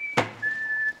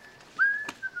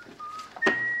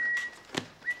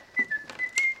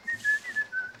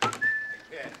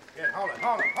 Kid, hold it.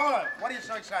 What are you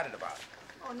so excited about?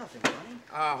 Oh, nothing,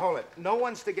 Bonnie. Hold it. No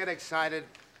one's to get excited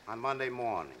on Monday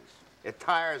mornings. It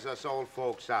tires us old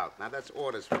folks out. Now, that's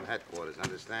orders from headquarters,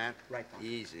 understand? Right, Bonnie.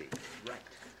 Easy. Right.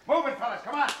 Move it, fellas.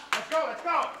 Come on. Let's go, let's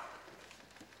go.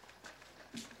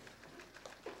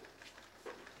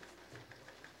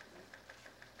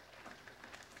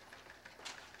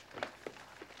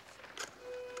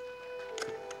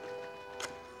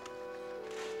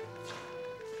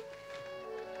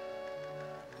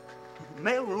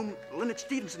 Mailroom, Leonard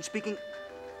Stevenson speaking.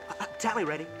 Tally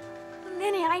ready.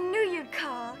 Lenny, I knew you'd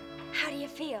call. How do you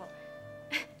feel?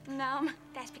 Numb?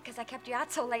 That's because I kept you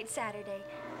out so late Saturday.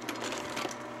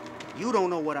 You don't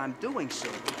know what I'm doing,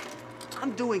 Sylvia.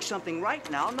 I'm doing something right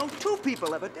now no 2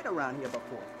 people ever did around here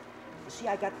before. You see,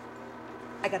 I got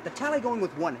the tally going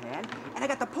with one hand, and I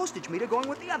got the postage meter going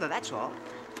with the other, that's all.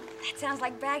 That sounds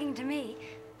like bragging to me.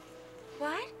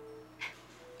 What?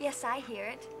 Yes, I hear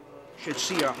it. Should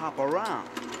see her hop around.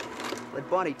 Let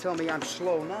Barney tell me I'm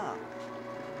slow now.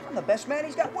 I'm the best man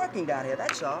he's got working down here,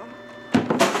 that's all.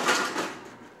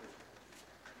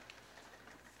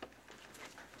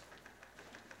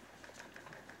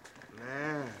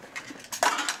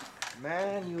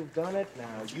 Man, you've done it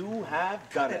now. You have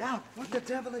done it. Out. What the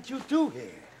devil did you do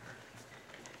here?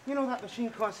 You know that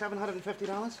machine cost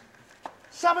 $750?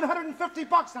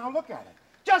 $750 now, look at it.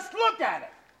 Just look at it.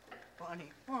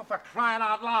 Barney. Oh, for crying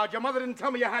out loud, your mother didn't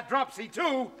tell me you had dropsy,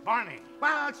 too. Barney.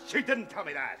 Well, she didn't tell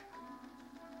me that.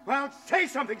 Well, say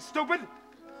something, stupid.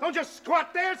 Don't just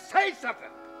squat there, say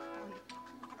something.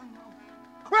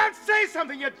 Well, say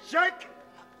something, you jerk.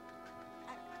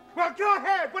 Well, go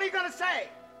ahead. What are you going to say?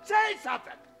 Say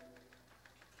something.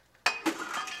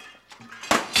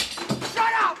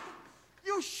 Shut up!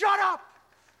 You shut up!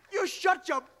 You shut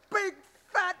your big,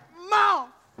 fat mouth!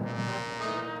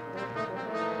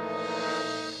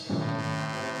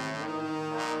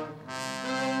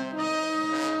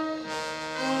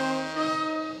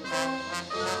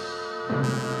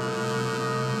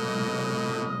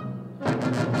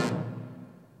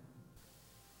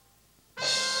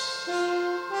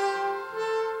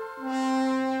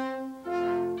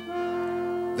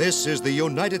 This is the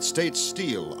United States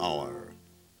Steel Hour.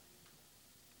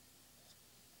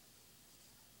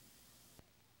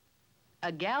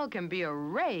 A gal can be a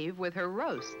rave with her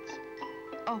roasts,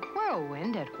 a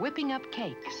whirlwind at whipping up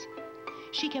cakes.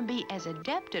 She can be as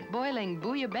adept at boiling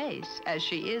bouillabaisse as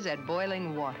she is at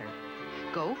boiling water.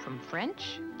 Go from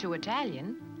French to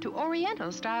Italian to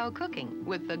Oriental-style cooking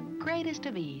with the greatest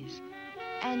of ease.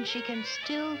 And she can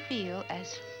still feel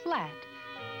as flat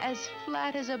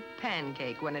as a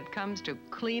pancake when it comes to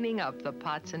cleaning up the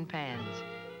pots and pans.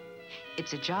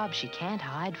 It's a job she can't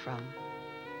hide from.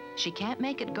 She can't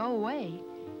make it go away,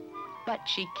 but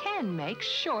she can make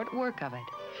short work of it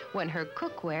when her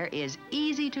cookware is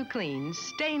easy-to-clean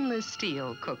stainless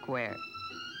steel cookware.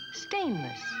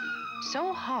 Stainless,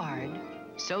 so hard,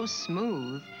 so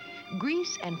smooth,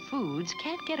 grease and foods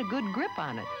can't get a good grip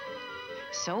on it.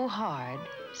 So hard,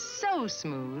 so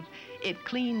smooth, it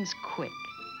cleans quick.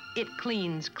 It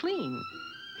cleans clean.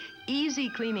 Easy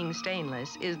cleaning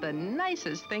stainless is the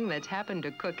nicest thing that's happened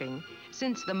to cooking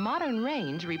since the modern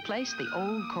range replaced the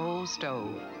old coal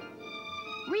stove.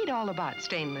 Read all about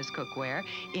stainless cookware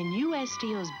in U.S.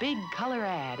 Steel's big color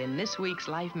ad in this week's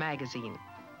Life magazine.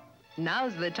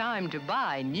 Now's the time to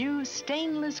buy new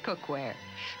stainless cookware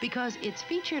because it's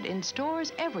featured in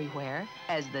stores everywhere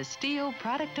as the Steel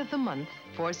Product of the Month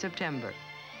for September.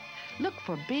 Look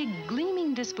for big,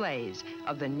 gleaming displays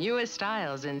of the newest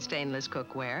styles in stainless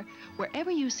cookware wherever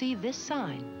you see this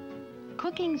sign.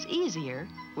 Cooking's easier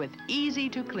with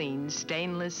easy-to-clean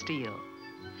stainless steel.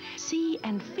 See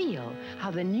and feel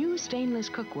how the new stainless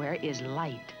cookware is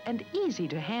light and easy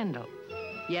to handle,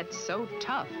 yet so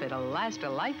tough it'll last a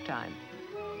lifetime.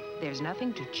 There's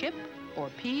nothing to chip or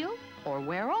peel or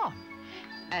wear off.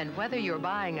 And whether you're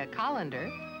buying a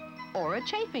colander or a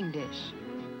chafing dish,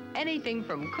 anything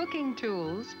from cooking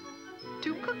tools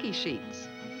to cookie sheets,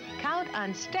 count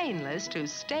on stainless to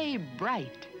stay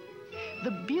bright.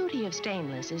 The beauty of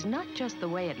stainless is not just the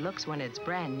way it looks when it's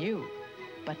brand new,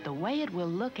 but the way it will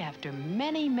look after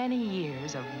many, many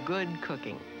years of good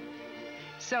cooking.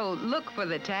 So look for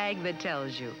the tag that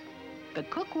tells you the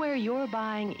cookware you're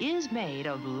buying is made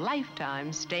of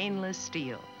lifetime stainless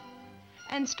steel.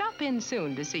 And stop in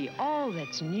soon to see all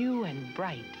that's new and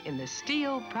bright in the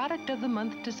Steel Product of the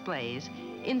Month displays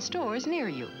in stores near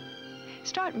you.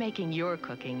 Start making your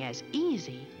cooking as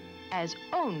easy as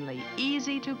only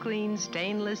easy-to-clean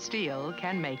stainless steel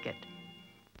can make it.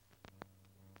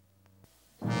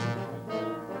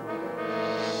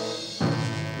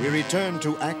 We return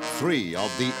to Act 3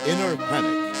 of The Inner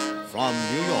Panic from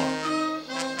New York.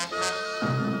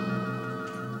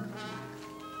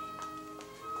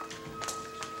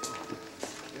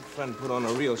 Your friend put on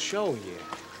a real show here.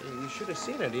 You should have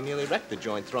seen it. He nearly wrecked the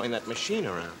joint throwing that machine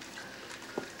around.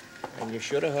 And you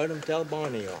should have heard him tell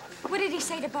Barney off. What did he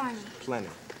say to Barney? Plenty.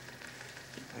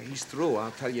 He's through,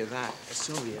 I'll tell you that.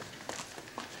 Sylvia.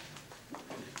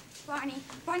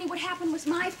 Barney, what happened was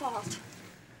my fault.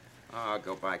 Oh,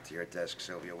 go back to your desk,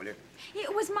 Sylvia, will you?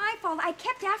 It was my fault. I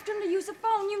kept after him to use the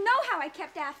phone. You know how I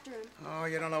kept after him. Oh,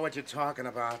 you don't know what you're talking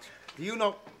about. Do you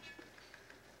know?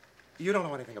 You don't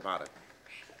know anything about it.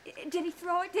 Did he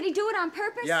throw it? Did he do it on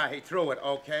purpose? Yeah, he threw it,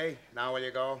 okay. Now will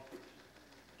you go?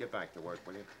 Get back to work,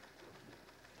 will you?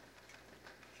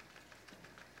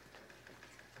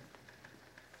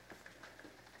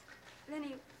 Then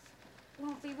he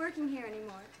won't be working here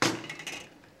anymore.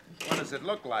 What does it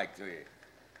look like to you?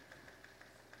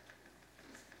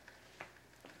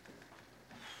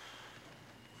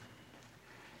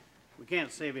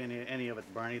 can't save any of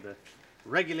it, Barney. The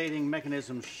regulating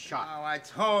mechanism's shot. Oh, I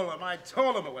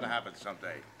told him it would happen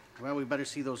someday. Well, we better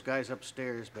see those guys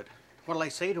upstairs, but what'll I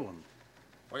say to them?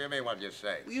 What do you mean, what'd you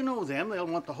say? Well, you know them. They'll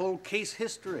want the whole case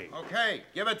history. Okay,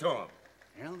 give it to them.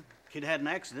 Well, kid had an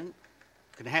accident.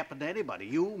 Could happen to anybody.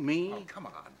 You, me. Oh, come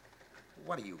on.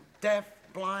 What are you, deaf,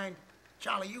 blind?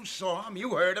 Charlie, you saw him.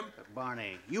 You heard him.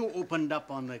 Barney, you opened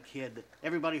up on the kid.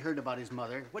 Everybody heard about his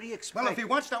mother. What do you expect? Well, if he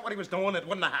watched out what he was doing, it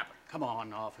wouldn't have happened. Come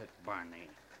on off it, Barney.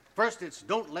 First, it's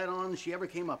don't let on she ever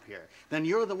came up here. Then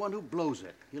you're the one who blows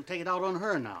it. He'll take it out on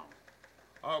her now.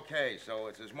 Okay, so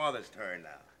it's his mother's turn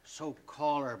now. So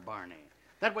call her, Barney.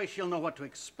 That way she'll know what to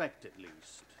expect, at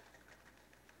least.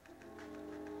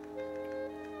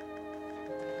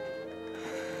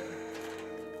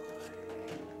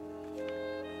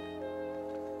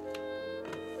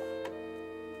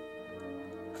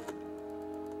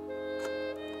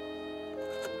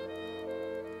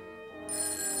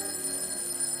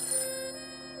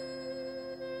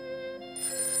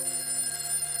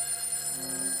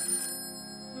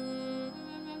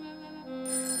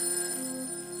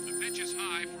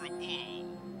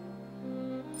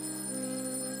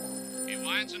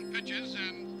 And pitches,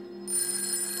 and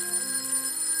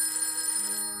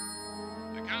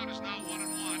the count is now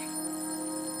 1-1.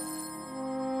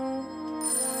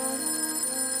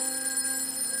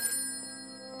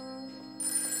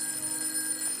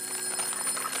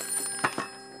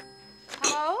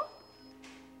 Hello?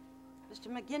 Mr.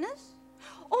 McGinnis?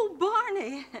 Oh,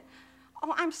 Barney.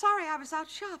 Oh, I'm sorry, I was out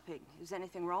shopping. Is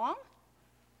anything wrong?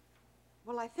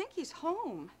 Well, I think he's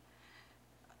home.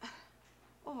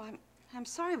 Oh, I'm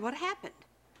sorry, what happened?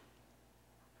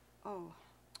 Oh,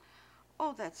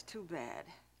 that's too bad.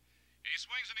 He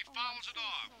swings and he fouls it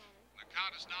off. The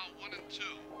count is now 1-2.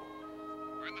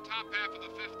 We're in the top half of the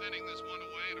fifth inning. There's one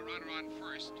away and a runner on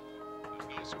first. There's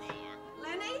no score.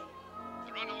 Lenny?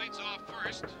 The runner leads off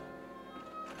first.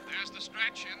 There's the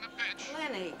stretch and the pitch.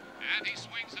 Lenny. And he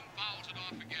swings and fouls it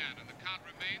off again, and the count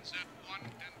remains at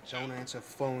 1-2. Don't answer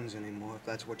phones anymore if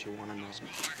that's what you want to know.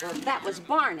 Well, that was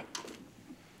Barney.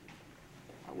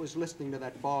 I was listening to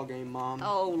that ball game, Mom.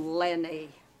 Oh, Lenny.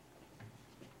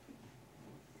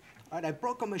 All right, I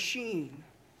broke a machine.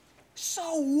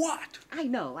 So what? I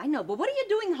know, but what are you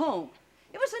doing home?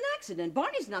 It was an accident.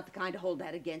 Barney's not the kind to hold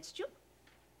that against you.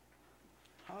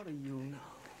 How do you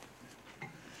know?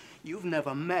 You've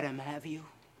never met him, have you?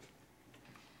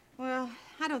 Well,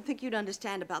 I don't think you'd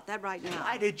understand about that right now.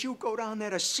 Why did you go down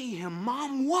there to see him,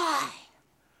 Mom? Why?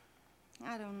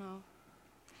 I don't know.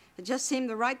 It just seemed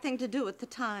the right thing to do at the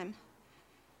time.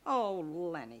 Oh,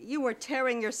 Lenny, you were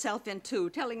tearing yourself in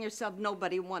two, telling yourself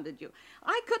nobody wanted you.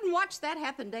 I couldn't watch that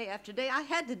happen day after day. I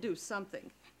had to do something.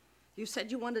 You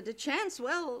said you wanted a chance.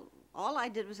 Well, all I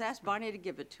did was ask Barney to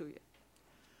give it to you.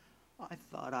 I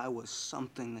thought I was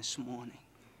something this morning.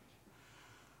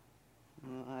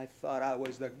 I thought I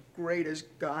was the greatest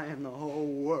guy in the whole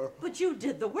world. But you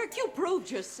did the work. You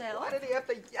proved yourself. Why did he have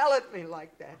to yell at me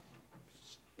like that?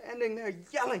 Standing there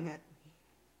yelling at me.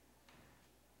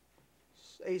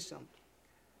 Say something.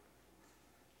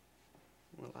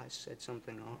 Well, I said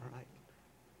something all right.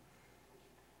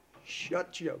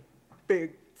 Shut your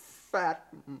big, fat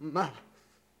mouth.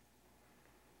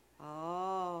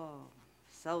 Oh,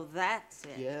 so that's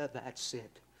it. Yeah, that's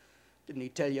it. Didn't he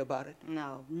tell you about it?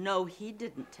 No, he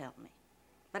didn't tell me.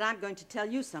 But I'm going to tell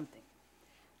you something.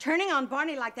 Turning on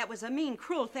Barney like that was a mean,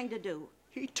 cruel thing to do.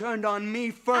 He turned on me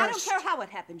first. I don't care how it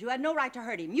happened. You had no right to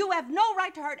hurt him. You have no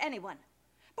right to hurt anyone.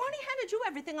 Barney handed you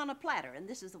everything on a platter, and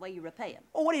this is the way you repay him.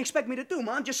 Oh, what do you expect me to do,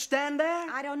 Mom? Just stand there?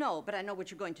 I don't know, but I know what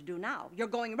you're going to do now. You're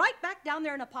going right back down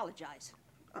there and apologize.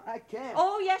 I can't.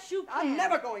 Oh, yes, you can. I'm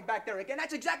never going back there again.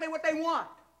 That's exactly what they want.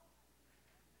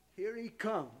 Here he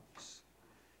comes.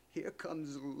 Here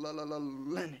comes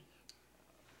Lenny.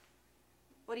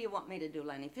 What do you want me to do,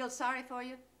 Lenny? Feel sorry for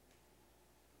you?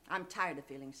 I'm tired of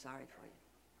feeling sorry for you.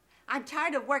 I'm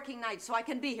tired of working nights so I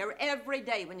can be here every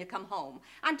day when you come home.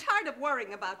 I'm tired of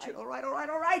worrying about you. All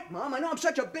right, Mom. I know I'm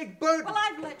such a big burden. Well,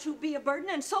 I've let you be a burden,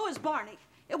 and so is Barney.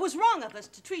 It was wrong of us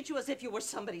to treat you as if you were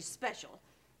somebody special.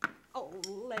 Oh,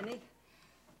 Lenny,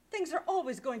 things are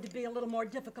always going to be a little more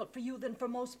difficult for you than for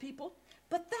most people,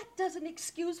 but that doesn't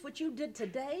excuse what you did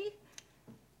today.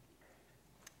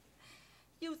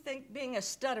 You think being a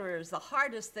stutterer is the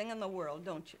hardest thing in the world,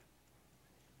 don't you?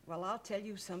 Well, I'll tell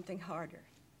you something harder.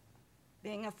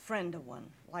 Being a friend of one,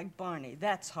 like Barney,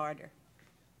 that's harder.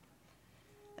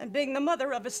 And being the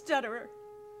mother of a stutterer,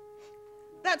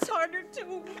 that's harder,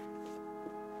 too.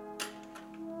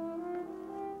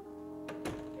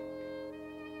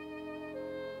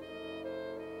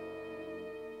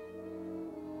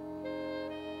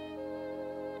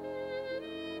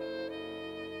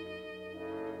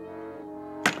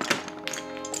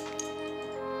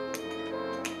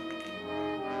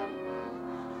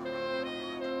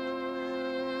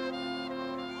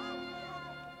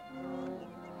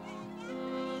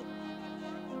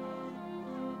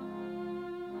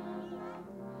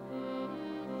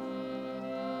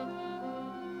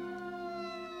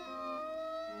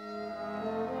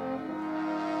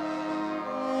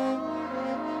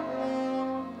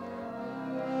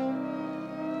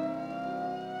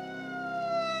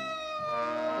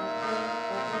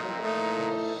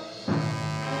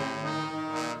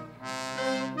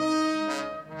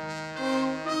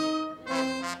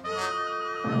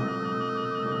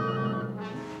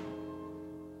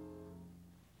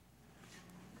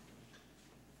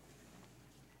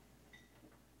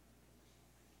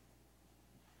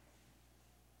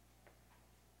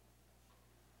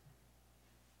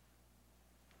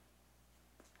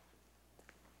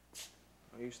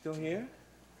 Are you still here?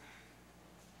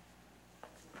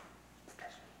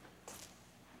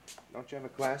 Don't you have a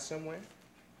class somewhere?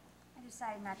 I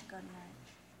decided not to go tonight.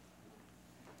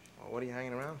 Well, what are you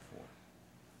hanging around for?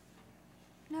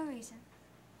 No reason.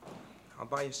 I'll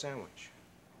buy you a sandwich.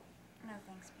 No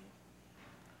thanks, Pete.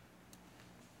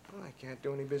 Well, I can't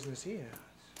do any business here.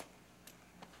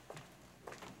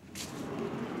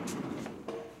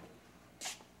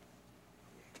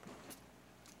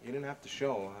 You didn't have to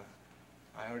show.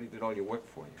 I already did all your work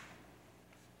for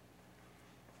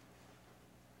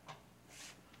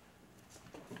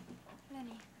you.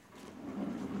 Lenny.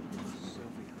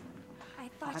 Sylvia. I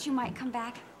thought you might come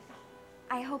back.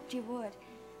 I hoped you would.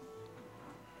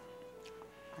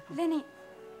 Lenny,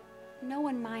 no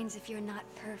one minds if you're not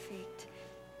perfect.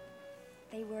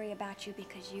 They worry about you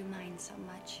because you mind so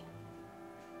much.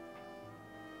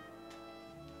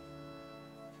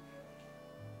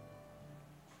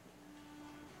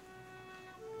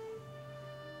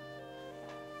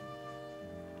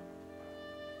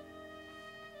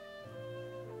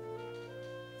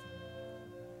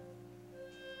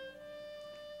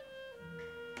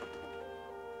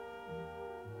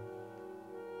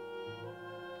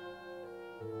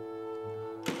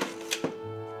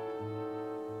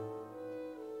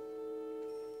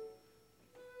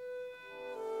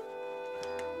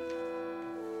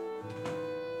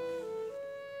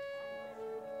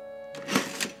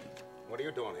 What are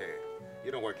you doing here?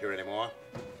 You don't work here anymore.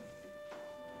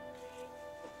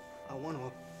 I want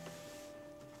to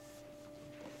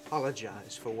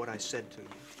apologize for what I said to you.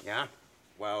 Yeah?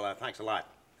 Well, thanks a lot.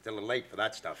 It's a little late for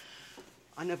that stuff.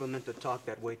 I never meant to talk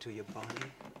that way to you,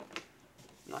 Barney.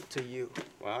 Not to you.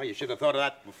 Well, you should have thought of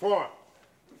that before.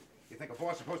 You think a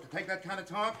boy's supposed to take that kind of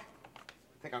talk?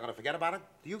 Think I'm going to forget about it?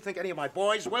 Do you think any of my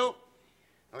boys will?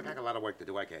 Look, I got a lot of work to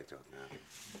do. I can't talk now.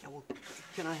 Yeah, well,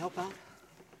 can I help out?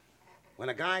 When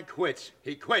a guy quits,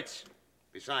 he quits.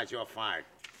 Besides, you're fired.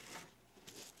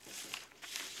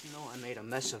 You know, I made a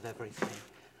mess of everything.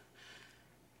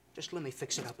 Just let me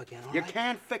fix it up again, all You right?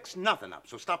 can't fix nothing up,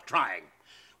 so stop trying.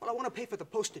 Well, I want to pay for the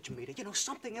postage meter. You know,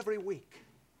 something every week.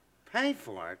 Pay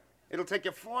for it? It'll take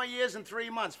you 4 years and 3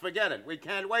 months. Forget it. We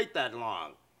can't wait that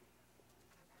long.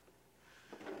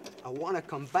 I want to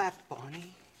come back,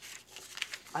 Barney.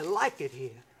 I like it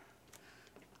here.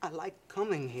 I like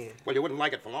coming here. Well, you wouldn't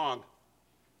like it for long.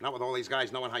 Not with all these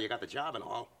guys knowing how you got the job and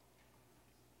all.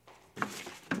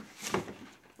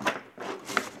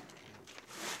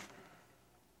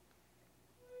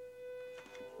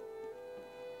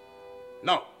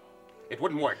 No, it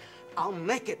wouldn't work. I'll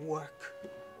make it work.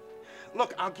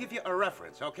 Look, I'll give you a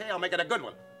reference, okay? I'll make it a good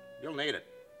one. You'll need it.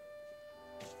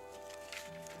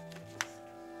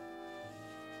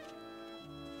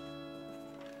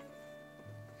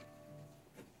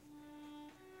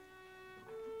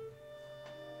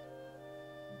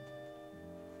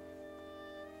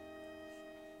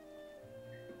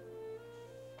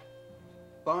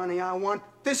 Barney, I want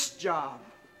this job.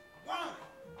 Why?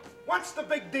 What's the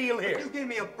big deal here? You gave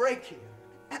me a break here,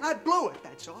 and I blew it,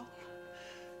 that's all.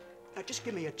 Now, just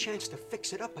give me a chance to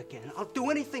fix it up again. I'll do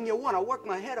anything you want. I'll work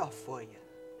my head off for you.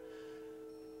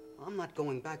 I'm not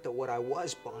going back to what I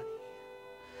was, Barney.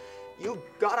 You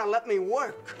gotta let me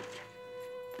work.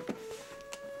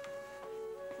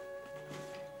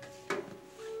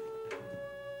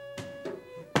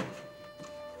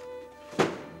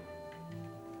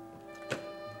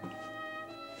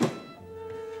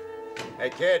 Hey,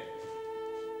 kid.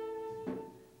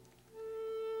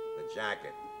 The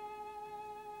jacket.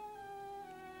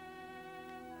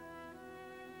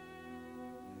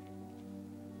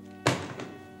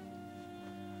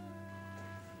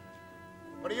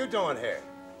 What are you doing here?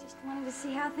 Just wanted to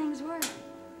see how things were.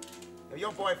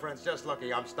 Your boyfriend's just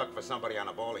lucky I'm stuck for somebody on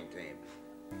a bowling team.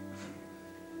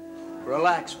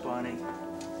 Relax, Barney.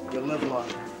 You'll live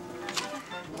longer.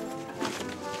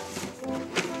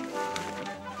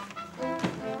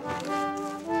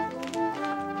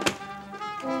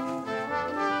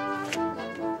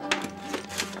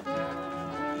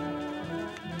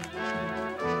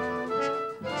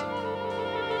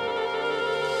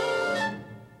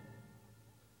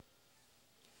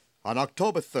 On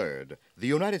October 3rd, the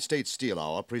United States Steel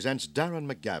Hour presents Darren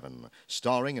McGavin,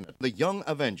 starring in The Young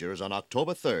Avengers on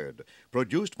October 3rd,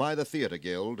 produced by the Theater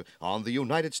Guild on the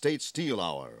United States Steel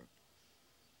Hour.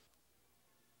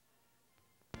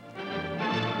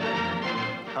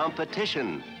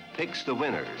 Competition picks the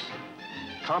winners.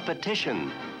 Competition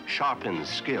sharpens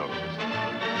skills.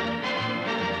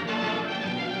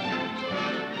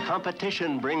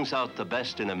 Competition brings out the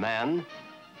best in a man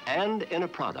and in a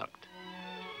product.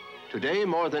 Today,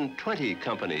 more than 20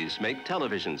 companies make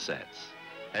television sets.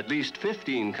 At least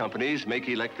 15 companies make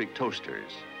electric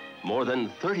toasters. More than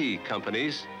 30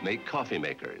 companies make coffee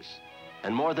makers.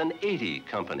 And more than 80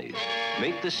 companies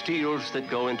make the steels that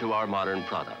go into our modern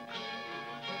products.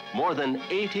 More than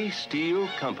 80 steel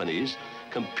companies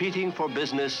competing for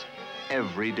business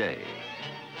every day.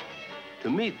 To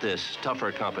meet this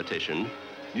tougher competition,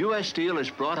 U.S. Steel has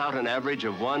brought out an average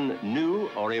of one new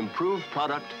or improved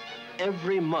product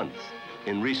every month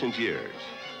in recent years.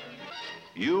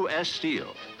 U.S.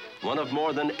 Steel, one of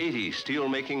more than 80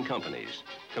 steel-making companies,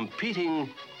 competing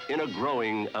in a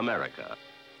growing America.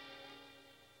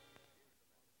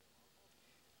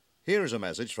 Here's a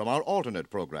message from our alternate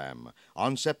program.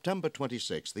 On September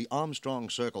 26th, the Armstrong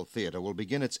Circle Theater will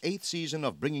begin its 8th season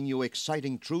of bringing you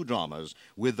exciting true dramas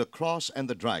with The Cross and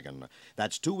the Dragon.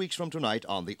 That's 2 weeks from tonight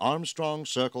on the Armstrong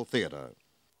Circle Theater.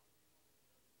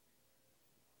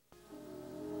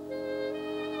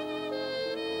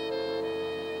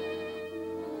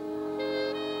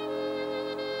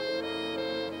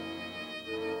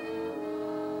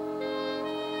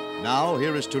 Now,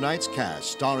 here is tonight's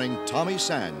cast, starring Tommy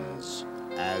Sands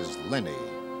as Lenny,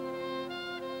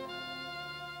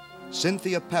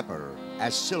 Cynthia Pepper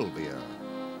as Sylvia,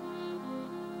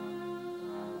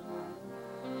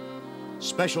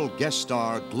 special guest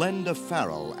star Glenda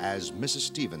Farrell as Mrs.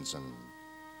 Stevenson,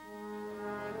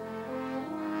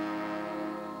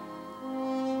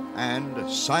 and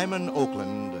Simon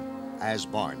Oakland as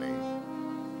Barney.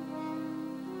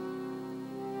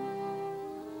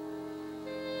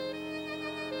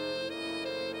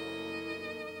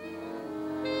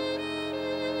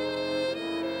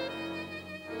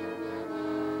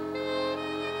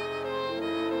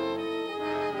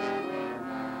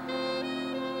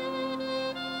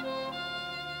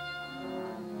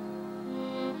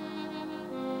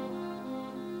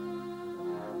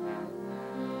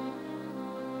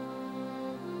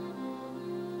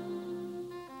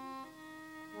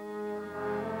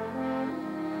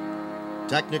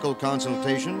 Technical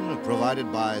consultation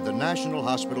provided by the National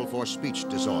Hospital for Speech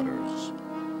Disorders.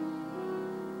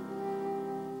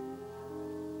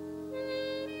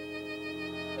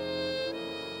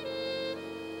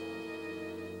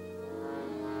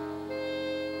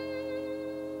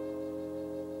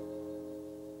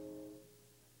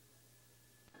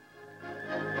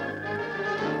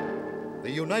 The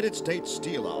United States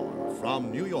Steel Hour from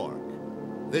New York.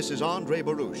 This is Andre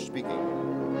Baruch speaking.